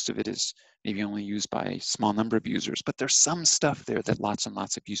mix. Most of it is maybe only used by a small number of users, but there's some stuff there that lots and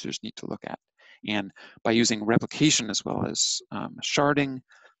lots of users need to look at. And by using replication as well as sharding,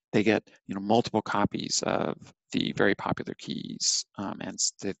 they get multiple copies of the very popular keys, and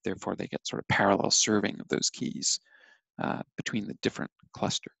therefore they get sort of parallel serving of those keys between the different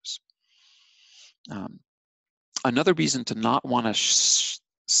clusters. Another reason to not want to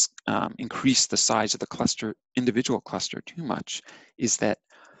increase the size of the individual cluster too much is that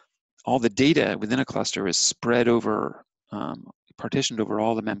all the data within a cluster is spread over, partitioned over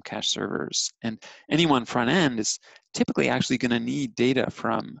all the Memcached servers. And any one front end is typically actually going to need data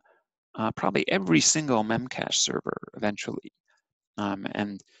from probably every single Memcached server eventually.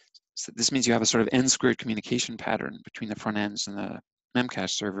 And so this means you have a sort of n-squared communication pattern between the front ends and the Memcached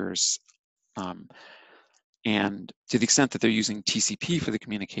servers. And to the extent that they're using TCP for the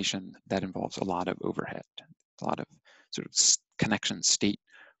communication, that involves a lot of overhead, a lot of sort of connection state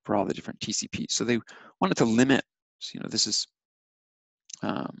for all the different TCPs. So they wanted to limit, this is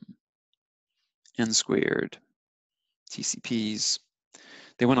n squared, TCPs.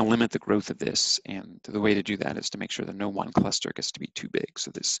 They want to limit the growth of this, and the way to do that is to make sure that no one cluster gets to be too big, so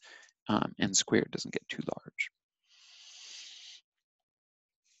this n squared doesn't get too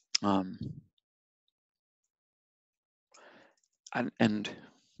large. And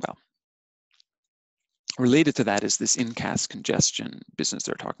well, related to that is this incast congestion business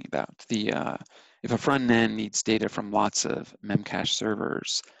they're talking about. If a front end needs data from lots of Memcached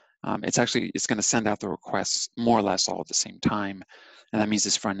servers, it's going to send out the requests more or less all at the same time. And that means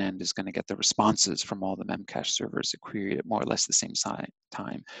this front end is going to get the responses from all the Memcached servers that query at more or less the same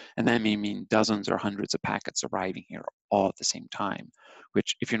time. And that may mean dozens or hundreds of packets arriving here all at the same time,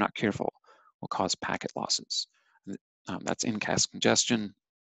 which, if you're not careful, will cause packet losses. That's incast congestion.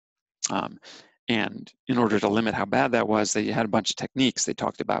 And in order to limit how bad that was, they had a bunch of techniques they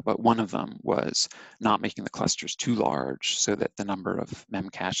talked about, but one of them was not making the clusters too large so that the number of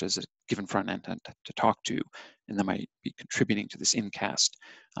memcaches a given front end to talk to, and that might be contributing to this incast,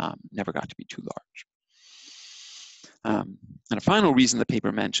 never got to be too large. And a final reason the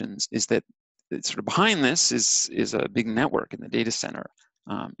paper mentions is that sort of behind this is a big network in the data center.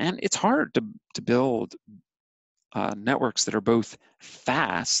 And it's hard to build networks that are both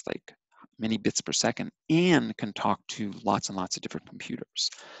fast, like many bits per second, and can talk to lots and lots of different computers.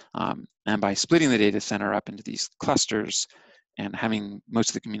 And by splitting the data center up into these clusters and having most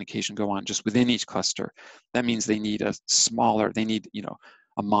of the communication go on just within each cluster, that means they need a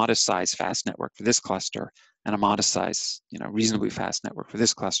modest size fast network for this cluster and a modest size, reasonably fast network for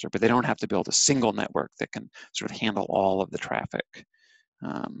this cluster, but they don't have to build a single network that can sort of handle all of the traffic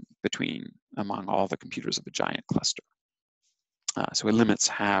among all the computers of a giant cluster. So it limits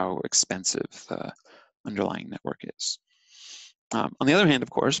how expensive the underlying network is. On the other hand, of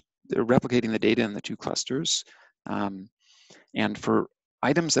course, they're replicating the data in the two clusters. And for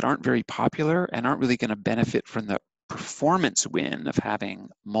items that aren't very popular and aren't really going to benefit from the performance win of having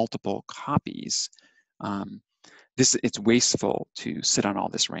multiple copies, it's wasteful to sit on all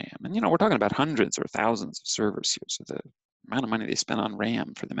this RAM. And we're talking about hundreds or thousands of servers here. So the amount of money they spend on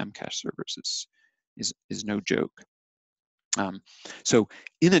RAM for the Memcached servers is no joke. So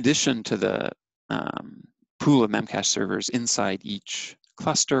in addition to the pool of Memcached servers inside each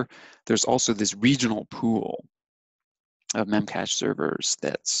cluster, there's also this regional pool of Memcached servers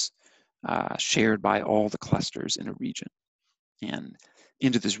that's shared by all the clusters in a region. And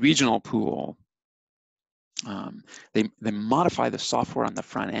into this regional pool, they modify the software on the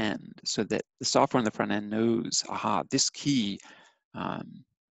front end so that the software on the front end knows, this key,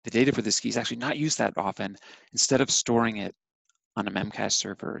 the data for this key is actually not used that often. Instead of storing it on a Memcached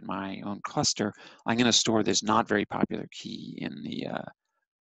server in my own cluster, I'm going to store this not very popular key in the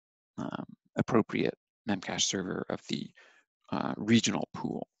appropriate Memcached server of the regional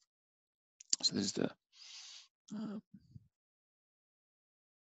pool. So this is the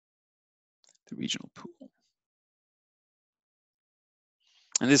regional pool.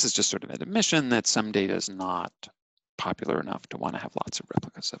 And this is just sort of an admission that some data is not popular enough to want to have lots of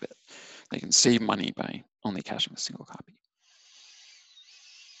replicas of it. They can save money by only caching a single copy.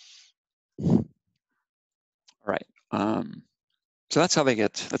 All right. So that's how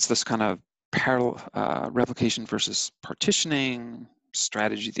that's this kind of parallel replication versus partitioning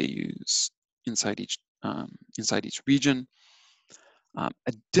strategy they use inside each region. A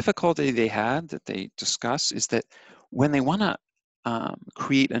difficulty they had that they discuss is that when they want to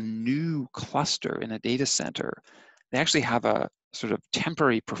create a new cluster in a data center, they actually have a sort of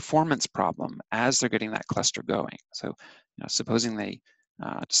temporary performance problem as they're getting that cluster going. So, supposing they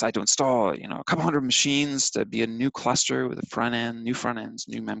decide to install, a couple hundred machines to be a new cluster with a front end, new front ends,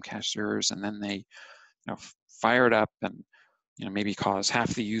 new Memcached servers, and then they, fire it up and, maybe cause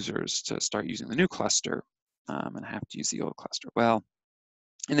half the users to start using the new cluster and have to use the old cluster. Well,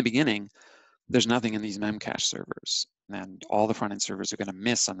 in the beginning, there's nothing in these Memcached servers, and all the front end servers are going to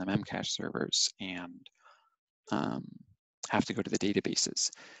miss on the Memcached servers and have to go to the databases.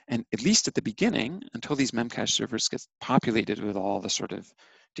 And at least at the beginning, until these Memcached servers get populated with all the sort of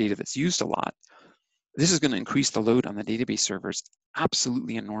data that's used a lot, this is going to increase the load on the database servers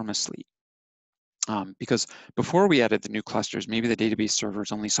absolutely enormously. Because before we added the new clusters, maybe the database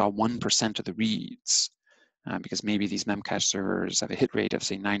servers only saw 1% of the reads. Because maybe these Memcached servers have a hit rate of,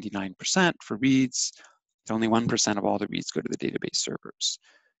 say, 99% for reads. Only 1% of all the reads go to the database servers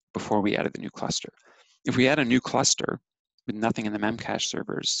before we added the new cluster. If we add a new cluster with nothing in the Memcached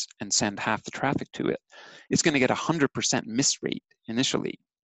servers and send half the traffic to it, it's going to get 100% miss rate initially,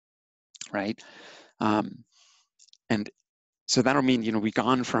 right? And so that'll mean, we've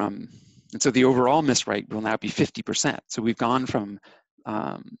gone from, and so the overall miss rate will now be 50%. So we've gone from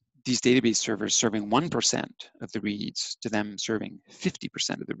these database servers serving 1% of the reads to them serving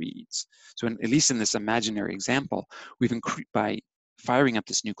 50% of the reads. So at least in this imaginary example, we've increased by firing up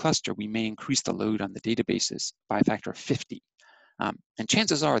this new cluster, we may increase the load on the databases by a factor of 50. And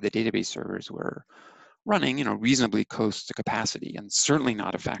chances are the database servers were running, reasonably close to capacity, and certainly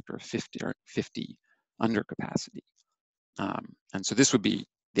not a factor of 50 or 50 under capacity. And so this would be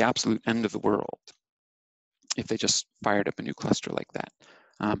the absolute end of the world if they just fired up a new cluster like that.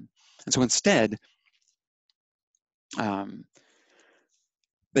 And so instead,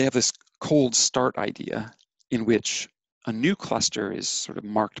 they have this cold start idea in which a new cluster is sort of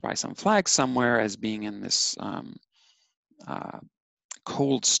marked by some flag somewhere as being in this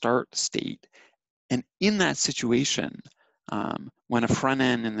cold start state. And in that situation, when a front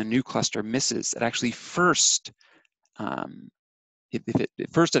end in the new cluster misses, it actually first,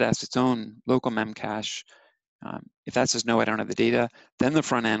 first it asks its own local memcache. If that says, no, I don't have the data, then the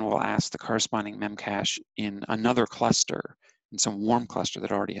front end will ask the corresponding memcache in another cluster, in some warm cluster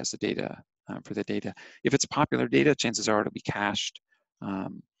that already has the data for the data. If it's popular data, chances are it'll be cached.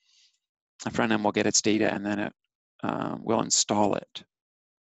 The front end will get its data and then it will install it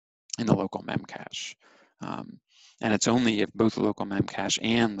in the local memcache. And it's only if both the local memcache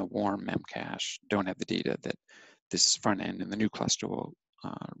and the warm memcache don't have the data that this front end in the new cluster will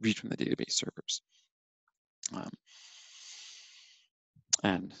read from the database servers.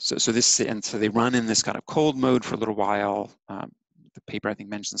 And so they run in this kind of cold mode for a little while. The paper I think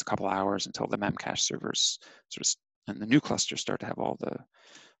mentions a couple hours until the memcache servers and the new cluster start to have all the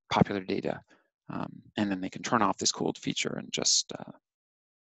popular data, and then they can turn off this cold feature and just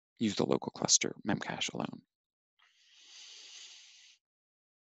use the local cluster memcache alone.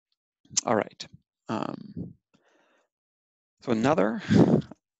 All right. So another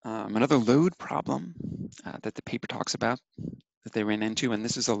load problem that the paper talks about that they ran into, and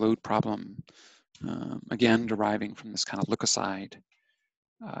this is a load problem, again, deriving from this kind of look-aside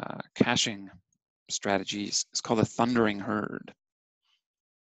caching strategies. It's called a thundering herd.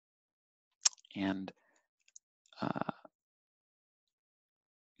 And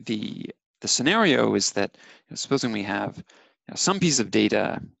the scenario is that, supposing we have some piece of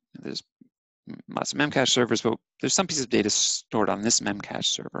data, there's lots of Memcache servers, but there's some piece of data stored on this Memcache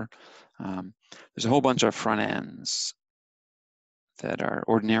server. There's a whole bunch of front ends that are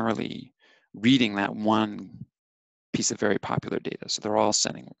ordinarily reading that one piece of very popular data. So they're all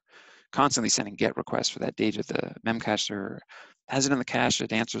constantly sending GET requests for that data. The Memcache server has it in the cache,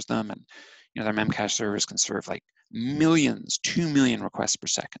 it answers them, and their Memcache servers can serve like millions, 2 million requests per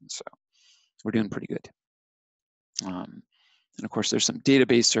second. So we're doing pretty good. And of course, there's some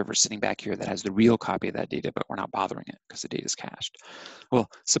database server sitting back here that has the real copy of that data, but we're not bothering it because the data is cached. Well,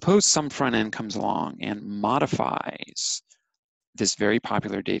 suppose some front end comes along and modifies this very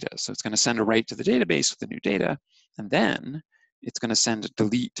popular data. So it's going to send a write to the database with the new data, and then it's going to send a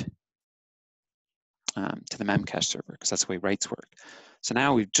delete to the Memcache server, because that's the way writes work. So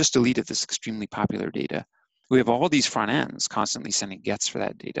now we've just deleted this extremely popular data. We have all these front ends constantly sending gets for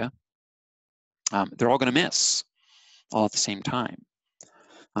that data. They're all going to miss all at the same time.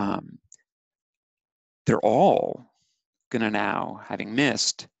 They're all going to now, having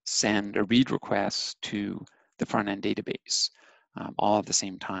missed, send a read request to the front-end database all at the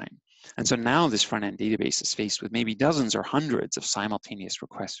same time. And so now this front-end database is faced with maybe dozens or hundreds of simultaneous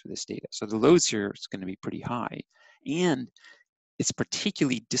requests for this data. So the loads here is going to be pretty high. And it's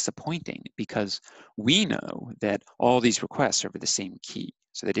particularly disappointing because we know that all these requests are for the same key.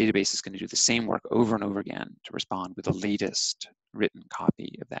 So the database is going to do the same work over and over again to respond with the latest written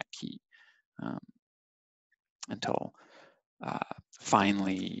copy of that key until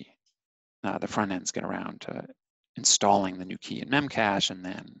finally the front ends get around to installing the new key in Memcache, and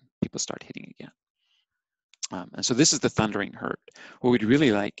then people start hitting again. And so this is the thundering herd. What we'd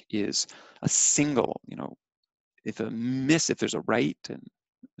really like is a single, if there's a write and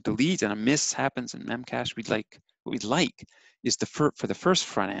a delete and a miss happens in Memcache, what we'd like is for the first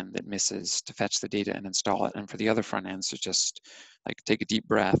front end that misses to fetch the data and install it, and for the other front ends to just take a deep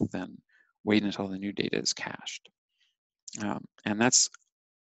breath and wait until the new data is cached. And that's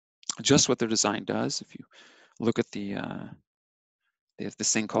just what their design does. If you look at they have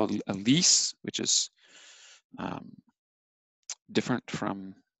this thing called a lease, which is different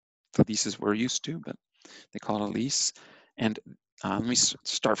from the leases we're used to, but they call it a lease. And let me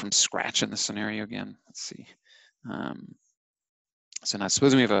start from scratch in the scenario again. Let's see. So now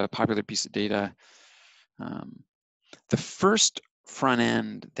supposing we have a popular piece of data. The first front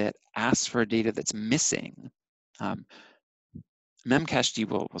end that asks for data that's missing, Memcached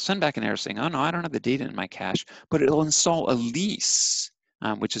will send back an error saying, oh no, I don't have the data in my cache, but it'll install a lease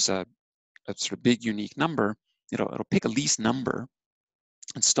which is a sort of big unique number. It'll pick a lease number,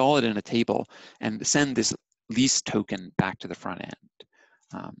 install it in a table, and send this lease token back to the front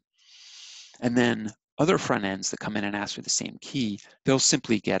end. And then other front ends that come in and ask for the same key, they'll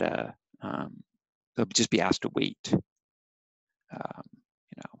simply get they'll just be asked to wait,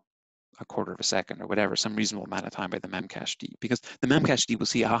 a quarter of a second or whatever, some reasonable amount of time by the Memcached, because the Memcached will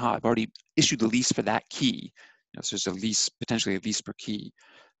see, aha, I've already issued the lease for that key. So there's a lease, potentially a lease per key.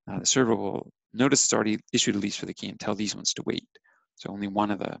 The server will notice it's already issued a lease for the key and tell these ones to wait. So only one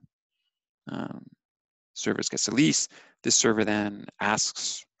of the servers gets a lease. This server then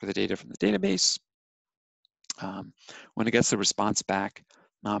asks for the data from the database. When it gets the response back,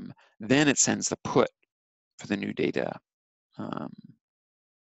 then it sends the put for the new data, for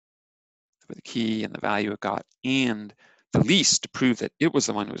the key and the value it got, and the lease to prove that it was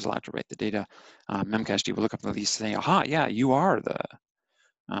the one who was allowed to write the data. Memcached will look up the lease and say, aha, yeah, you are the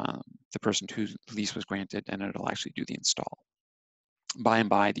person whose lease was granted, and it'll actually do the install. By and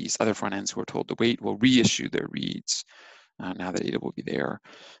by, these other front ends who are told to wait will reissue their reads. Now the data will be there.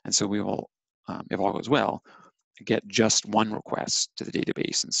 And so we will, if all goes well, get just one request to the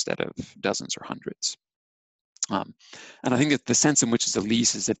database instead of dozens or hundreds. And I think that the sense in which it's a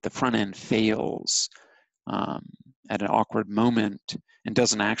lease is if the front end fails at an awkward moment and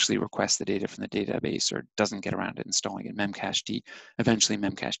doesn't actually request the data from the database or doesn't get around to installing it in Memcached, eventually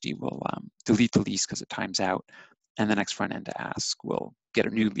Memcached will delete the lease because it times out, and the next front end to ask will get a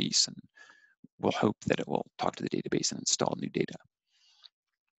new lease and will hope that it will talk to the database and install new data.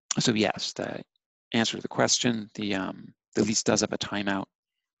 So yes, the answer to the question, the lease does have a timeout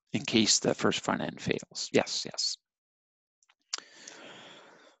in case the first front end fails. Yes, yes.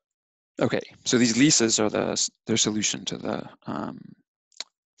 Okay, so these leases are their solution to the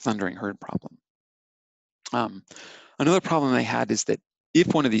thundering herd problem. Another problem they had is that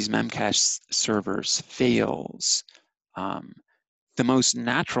if one of these Memcached servers fails, the most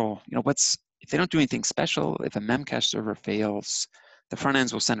natural, if they don't do anything special, if a Memcached server fails, the front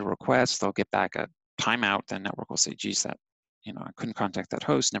ends will send a request, they'll get back a timeout, the network will say, geez, that, I couldn't contact that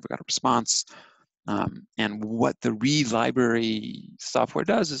host, never got a response. And what the read library software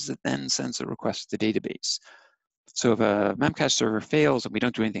does is it then sends a request to the database. So if a Memcached server fails and we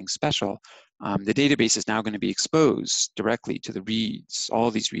don't do anything special, the database is now going to be exposed directly to the reads, all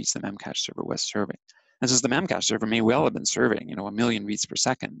these reads the Memcached server was serving. And since the Memcached server may well have been serving, 1 million reads per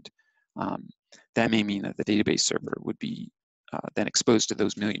second, that may mean that the database server would be then exposed to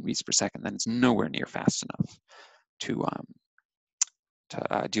those 1 million reads per second. Then it's nowhere near fast enough to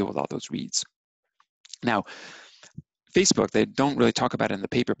deal with all those reads. Now, Facebook, they don't really talk about it in the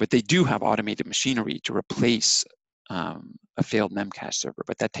paper, but they do have automated machinery to replace a failed Memcached server,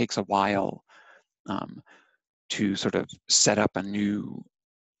 but that takes a while to sort of set up a new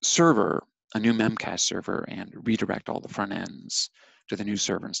server, a new Memcached server, and redirect all the front ends to the new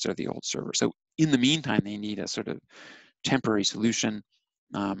server instead of the old server. So in the meantime, they need a sort of temporary solution,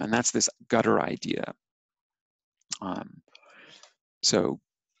 and that's this gutter idea. So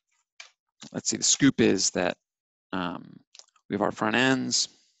let's see, the scoop is that we have our front ends.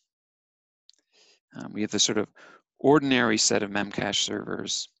 We have this sort of ordinary set of Memcached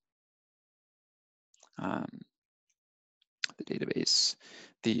servers. The database.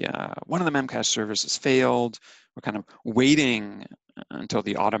 One of the Memcached servers has failed. We're kind of waiting until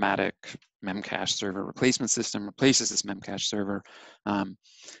the automatic Memcached server replacement system replaces this Memcached server. In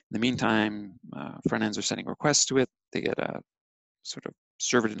the meantime, front ends are sending requests to it. They get a sort of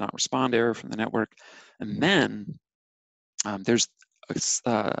server did not respond error from the network. And then there's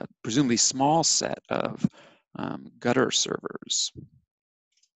a presumably small set of gutter servers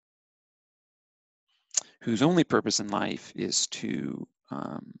whose only purpose in life is to,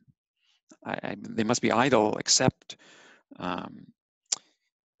 they must be idle except when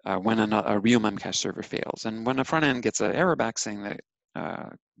a real Memcached server fails. And when a front end gets an error back saying that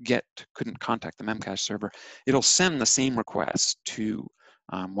GET couldn't contact the Memcached server, it'll send the same request to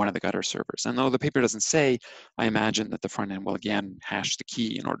one of the gutter servers. And though the paper doesn't say, I imagine that the front end will again hash the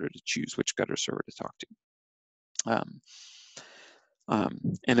key in order to choose which gutter server to talk to.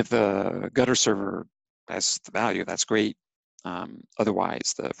 And if the gutter server has the value, that's great.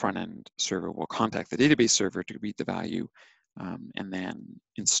 Otherwise, the front end server will contact the database server to read the value and then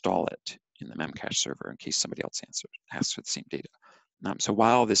install it in the Memcached server in case somebody else asks for the same data. So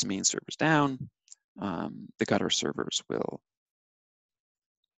while this main server is down, the gutter servers will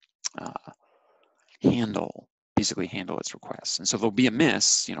basically handle its requests. And so there'll be a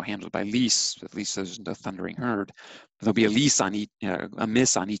miss, handled by lease, at least there's the thundering herd. There'll be a miss on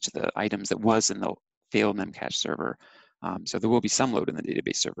each of the items that was in the failed Memcached server So there will be some load in the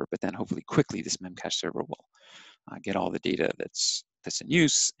database server, but then hopefully quickly this Memcached server will get all the data that's in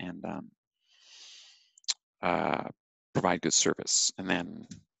use and provide good service. And then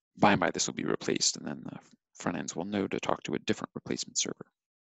by and by this will be replaced, and then the front ends will know to talk to a different replacement server.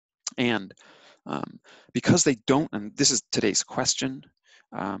 And because they don't, and this is today's question,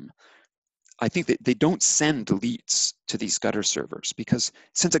 I think that they don't send deletes to these gutter servers, because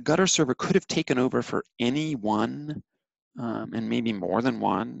since a gutter server could have taken over for any one and maybe more than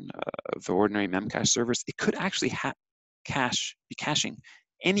one of the ordinary Memcached servers, it could actually be caching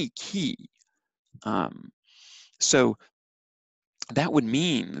any key. So that would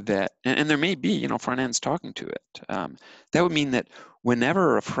mean that, and there may be, front ends talking to it. That would mean that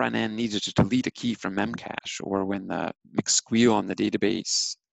whenever a front end needed to delete a key from Memcache, or when the McSqueal on the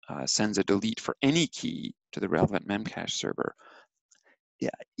database sends a delete for any key to the relevant Memcached server,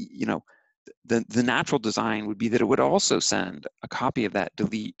 the natural design would be that it would also send a copy of that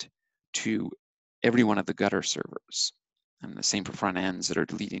delete to every one of the gutter servers. And the same for front ends that are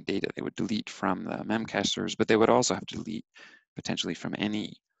deleting data. They would delete from the Memcached servers, but they would also have to delete potentially from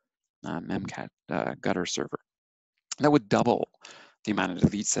any Memcached gutter server. That would double the amount of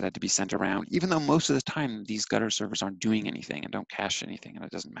deletes that had to be sent around, even though most of the time these gutter servers aren't doing anything and don't cache anything, and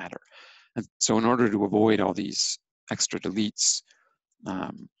it doesn't matter. And so in order to avoid all these extra deletes,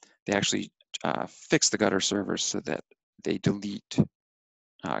 they actually fix the gutter servers so that they delete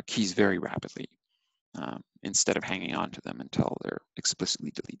keys very rapidly instead of hanging on to them until they're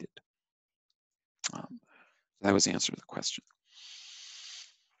explicitly deleted. That was the answer to the question.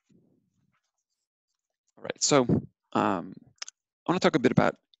 All right, so I want to talk a bit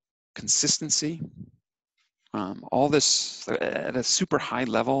about consistency. All this at a super high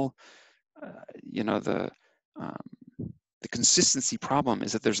level, the consistency problem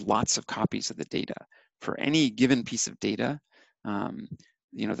is that there's lots of copies of the data. For any given piece of data,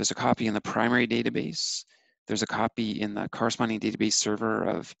 there's a copy in the primary database, there's a copy in the corresponding database server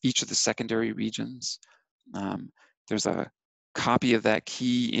of each of the secondary regions. There's a copy of that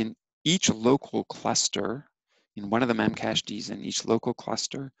key in each local cluster, in one of the Memcached in each local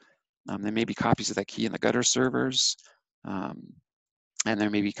cluster. There may be copies of that key in the gutter servers, and there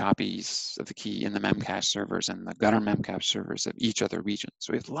may be copies of the key in the Memcached servers and the gutter Memcached servers of each other region.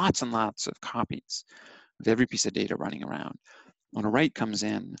 So we have lots and lots of copies of every piece of data running around. When a write comes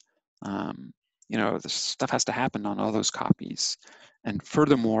in, the stuff has to happen on all those copies. And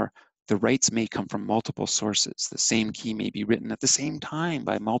furthermore, the writes may come from multiple sources. The same key may be written at the same time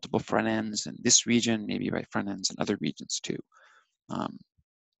by multiple front ends in this region, maybe by front ends in other regions too.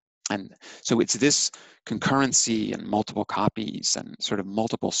 And so it's this concurrency and multiple copies and sort of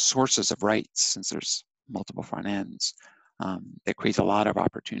multiple sources of writes, since there's multiple front ends, that creates a lot of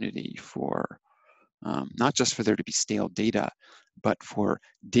opportunity for not just for there to be stale data, but for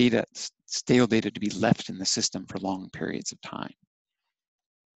stale data to be left in the system for long periods of time.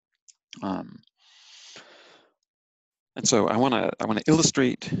 And so I want to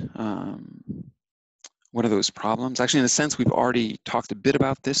illustrate one of those problems. Actually, in a sense, we've already talked a bit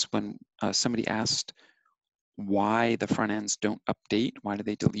about this when somebody asked why the front ends don't update. Why do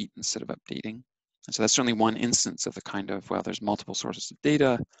they delete instead of updating? And so that's certainly one instance of the kind of, well, there's multiple sources of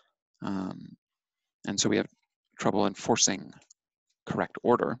data, and so we have trouble enforcing correct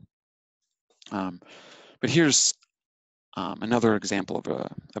order. But here's another example of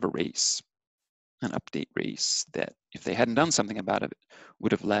a race, an update race, that if they hadn't done something about it,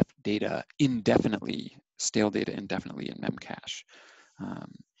 would have left data indefinitely, stale data indefinitely in Memcache.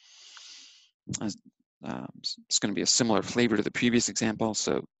 It's going to be a similar flavor to the previous example.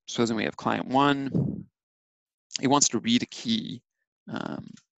 So supposing we have client one, it wants to read a key,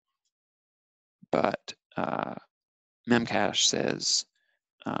 but Memcache says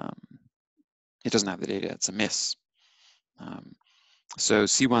it doesn't have the data, it's a miss. So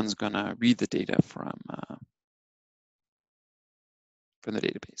C1's going to read the data from the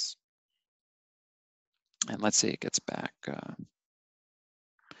database. And let's say it gets back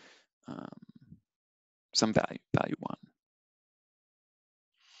some value 1.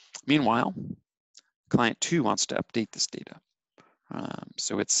 Meanwhile, client 2 wants to update this data.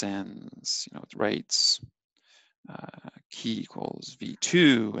 So it sends, it writes key equals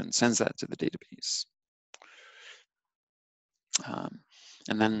v2 and sends that to the database.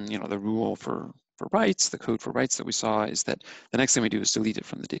 And then, the rule for writes, the code for writes that we saw, is that the next thing we do is delete it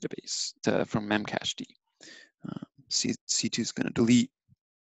from the database, from Memcached. C2 is going to delete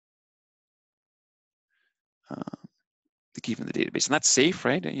the key from the database, and that's safe,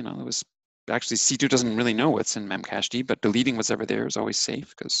 right? It was actually, C2 doesn't really know what's in Memcached, but deleting what's ever there is always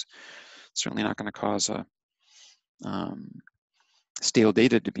safe, because it's certainly not going to cause a stale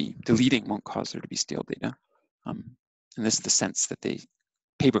data to be, deleting won't cause there to be stale data. And this is the sense that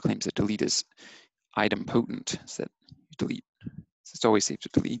paper claims that delete is idempotent, so that you delete. So it's always safe to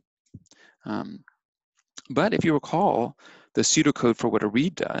delete. But if you recall, the pseudocode for what a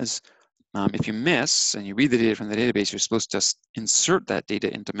read does, if you miss and you read the data from the database, you're supposed to just insert that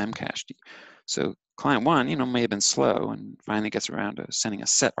data into Memcached. So client one, may have been slow and finally gets around to sending a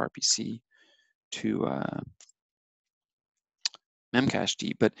set RPC to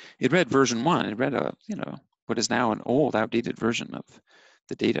Memcached, but it read version 1. It read what is now an old, outdated version of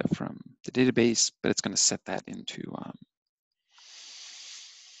the data from the database, but it's going to set that into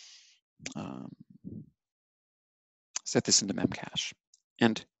set this into Memcache.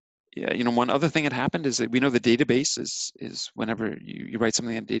 And yeah, one other thing that happened is that we know the database is whenever you write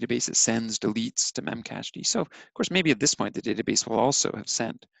something in a database, it sends deletes to Memcached. So of course, maybe at this point, the database will also have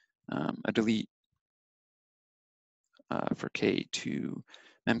sent a delete for K to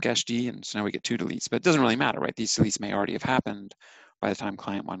Memcached, and so now we get 2 deletes, but it doesn't really matter, right? These deletes may already have happened by the time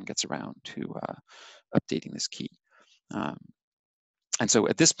client 1 gets around to updating this key. And so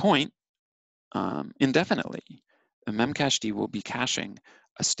at this point, indefinitely, Memcached will be caching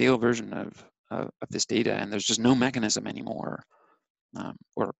a stale version of this data, and there's just no mechanism anymore,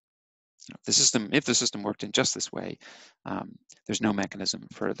 or if the system worked in just this way, there's no mechanism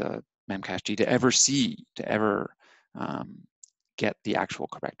for the Memcached to ever get the actual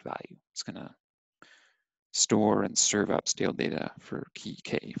correct value. It's going to store and serve up stale data for key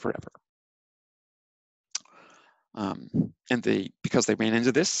K forever. And because they ran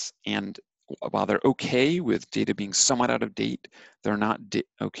into this, and while they're okay with data being somewhat out of date, they're not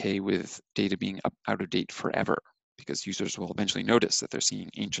okay with data being out of date forever, because users will eventually notice that they're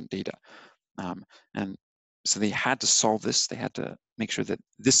seeing ancient data. And so they had to solve this. They had to make sure that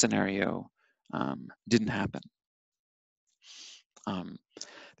this scenario didn't happen.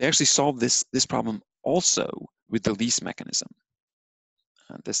 They actually solved this problem also with the lease mechanism,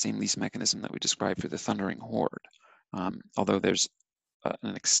 the same lease mechanism that we described for the thundering horde. Although there's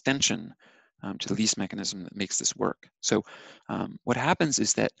an extension to the lease mechanism that makes this work. So what happens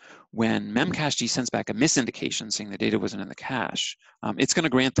is that when Memcached sends back a misindication saying the data wasn't in the cache, it's going to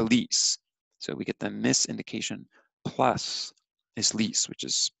grant the lease. So we get the misindication plus this lease, which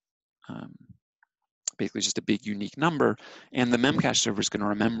is basically just a big unique number. And the Memcached server is going to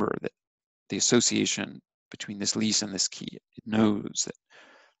remember that the association between this lease and this key. It knows that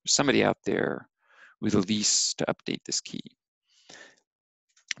there's somebody out there with a lease to update this key.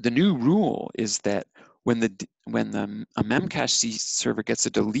 The new rule is that when a Memcached server gets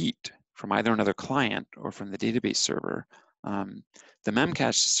a delete from either another client or from the database server, the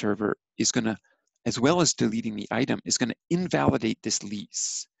Memcached server is going to, as well as deleting the item, is going to invalidate this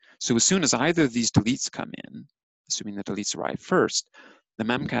lease. So as soon as either of these deletes come in, assuming the deletes arrive first, the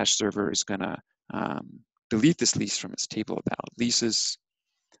Memcached server is going to delete this lease from its table of valid leases.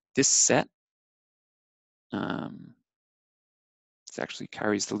 This set actually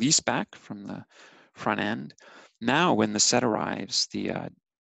carries the lease back from the front end. Now, when the set arrives, the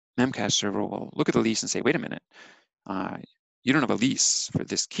Memcached server will look at the lease and say, wait a minute, you don't have a lease for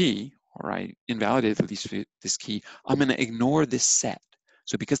this key, or I invalidated the lease for this key. I'm going to ignore this set.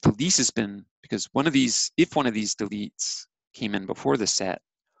 So because the lease has been, because if one of these deletes came in before the set,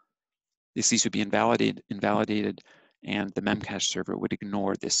 this lease would be invalidated, and the Memcached server would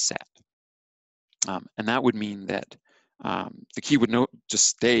ignore this set. And that would mean that the key would just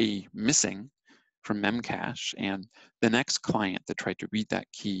stay missing from Memcache, and the next client that tried to read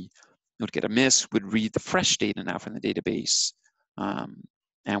that key would get a miss, would read the fresh data now from the database,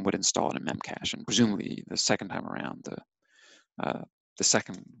 and would install it in Memcache. And presumably the second time around, the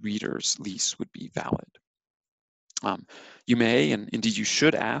second reader's lease would be valid. You may, and indeed you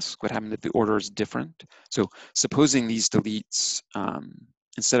should, ask what happened if the order is different. So supposing these deletes,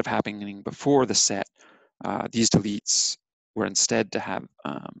 instead of happening before the set, these deletes were instead to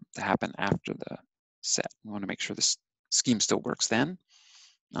happen after the set. We want to make sure this scheme still works then.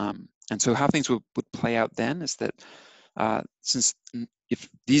 And so how things would play out then is that since if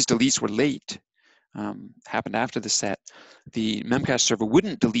these deletes were late, happened after the set, the Memcached server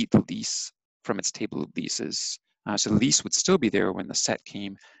wouldn't delete the lease from its table of leases. So the lease would still be there when the set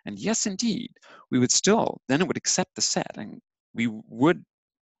came. And yes, indeed, we would still, then it would accept the set, and we would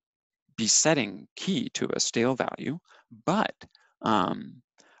be setting key to a stale value. But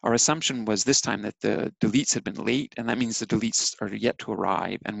our assumption was this time that the deletes had been late, and that means the deletes are yet to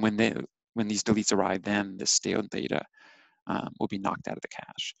arrive. And when these deletes arrive, then the stale data will be knocked out of the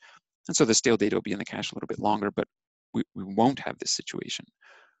cache. And so the stale data will be in the cache a little bit longer, but we won't have this situation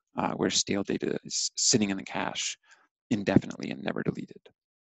where stale data is sitting in the cache indefinitely and never deleted.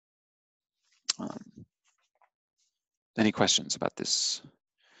 Any questions about this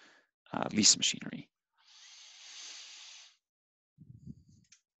lease machinery?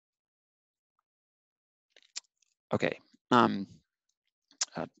 Okay.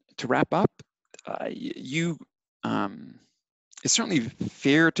 To wrap up, it's certainly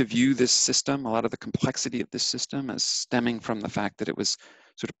fair to view this system, a lot of the complexity of this system, as stemming from the fact that it was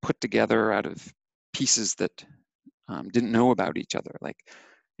sort of put together out of pieces that didn't know about each other. Like,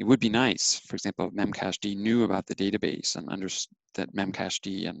 it would be nice, for example, if Memcached knew about the database and understood that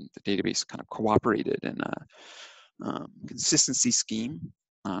Memcached and the database kind of cooperated in a consistency scheme.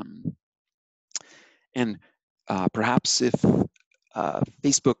 And perhaps if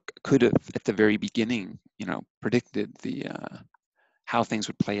Facebook could have, at the very beginning, predicted the how things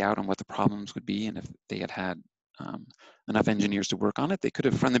would play out and what the problems would be, and if they had had enough engineers to work on it, they could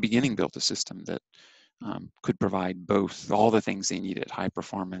have, from the beginning, built a system that could provide both all the things they needed: high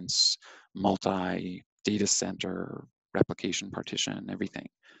performance, multi data center, replication, partition, everything.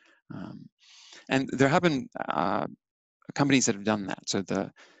 And there have been companies that have done that. So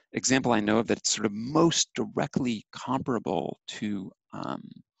the example I know of that's sort of most directly comparable to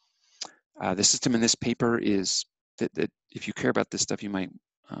the system in this paper is that if you care about this stuff, you might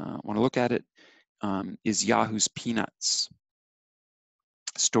want to look at it, is Yahoo's Peanuts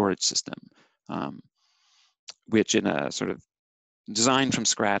storage system, which in a sort of designed from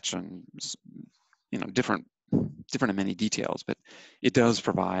scratch and different in many details, but it does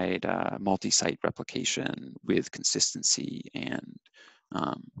provide multi-site replication with consistency and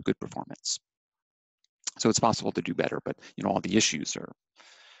good performance. So it's possible to do better, but all the issues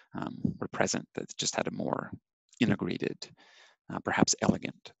were present, that just had a more integrated, perhaps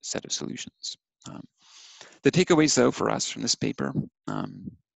elegant set of solutions. The takeaways, though, for us from this paper,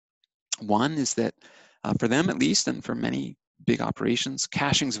 one is that for them at least, and for many big operations,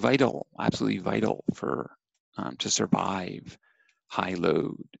 caching's vital, absolutely vital for to survive high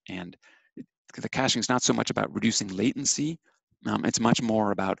load. And the caching is not so much about reducing latency, it's much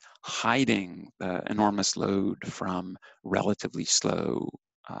more about hiding the enormous load from relatively slow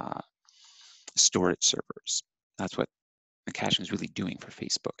storage servers. That's what the caching is really doing for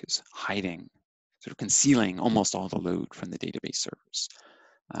Facebook, is hiding, sort of concealing almost all the load from the database servers.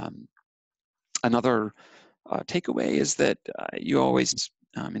 Another takeaway is that you always,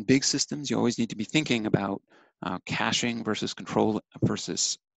 in big systems, you always need to be thinking about caching versus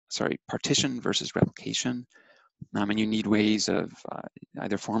partition versus replication. And you need ways of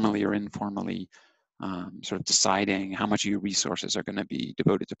either formally or informally sort of deciding how much of your resources are going to be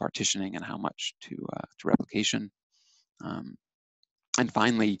devoted to partitioning and how much to replication. And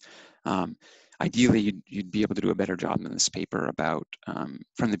finally, ideally, you'd be able to do a better job in this paper about,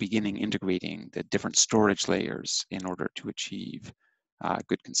 from the beginning, integrating the different storage layers in order to achieve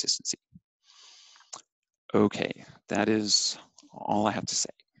good consistency. Okay, that is all I have to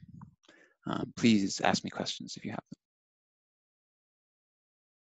say. Please ask me questions if you have them.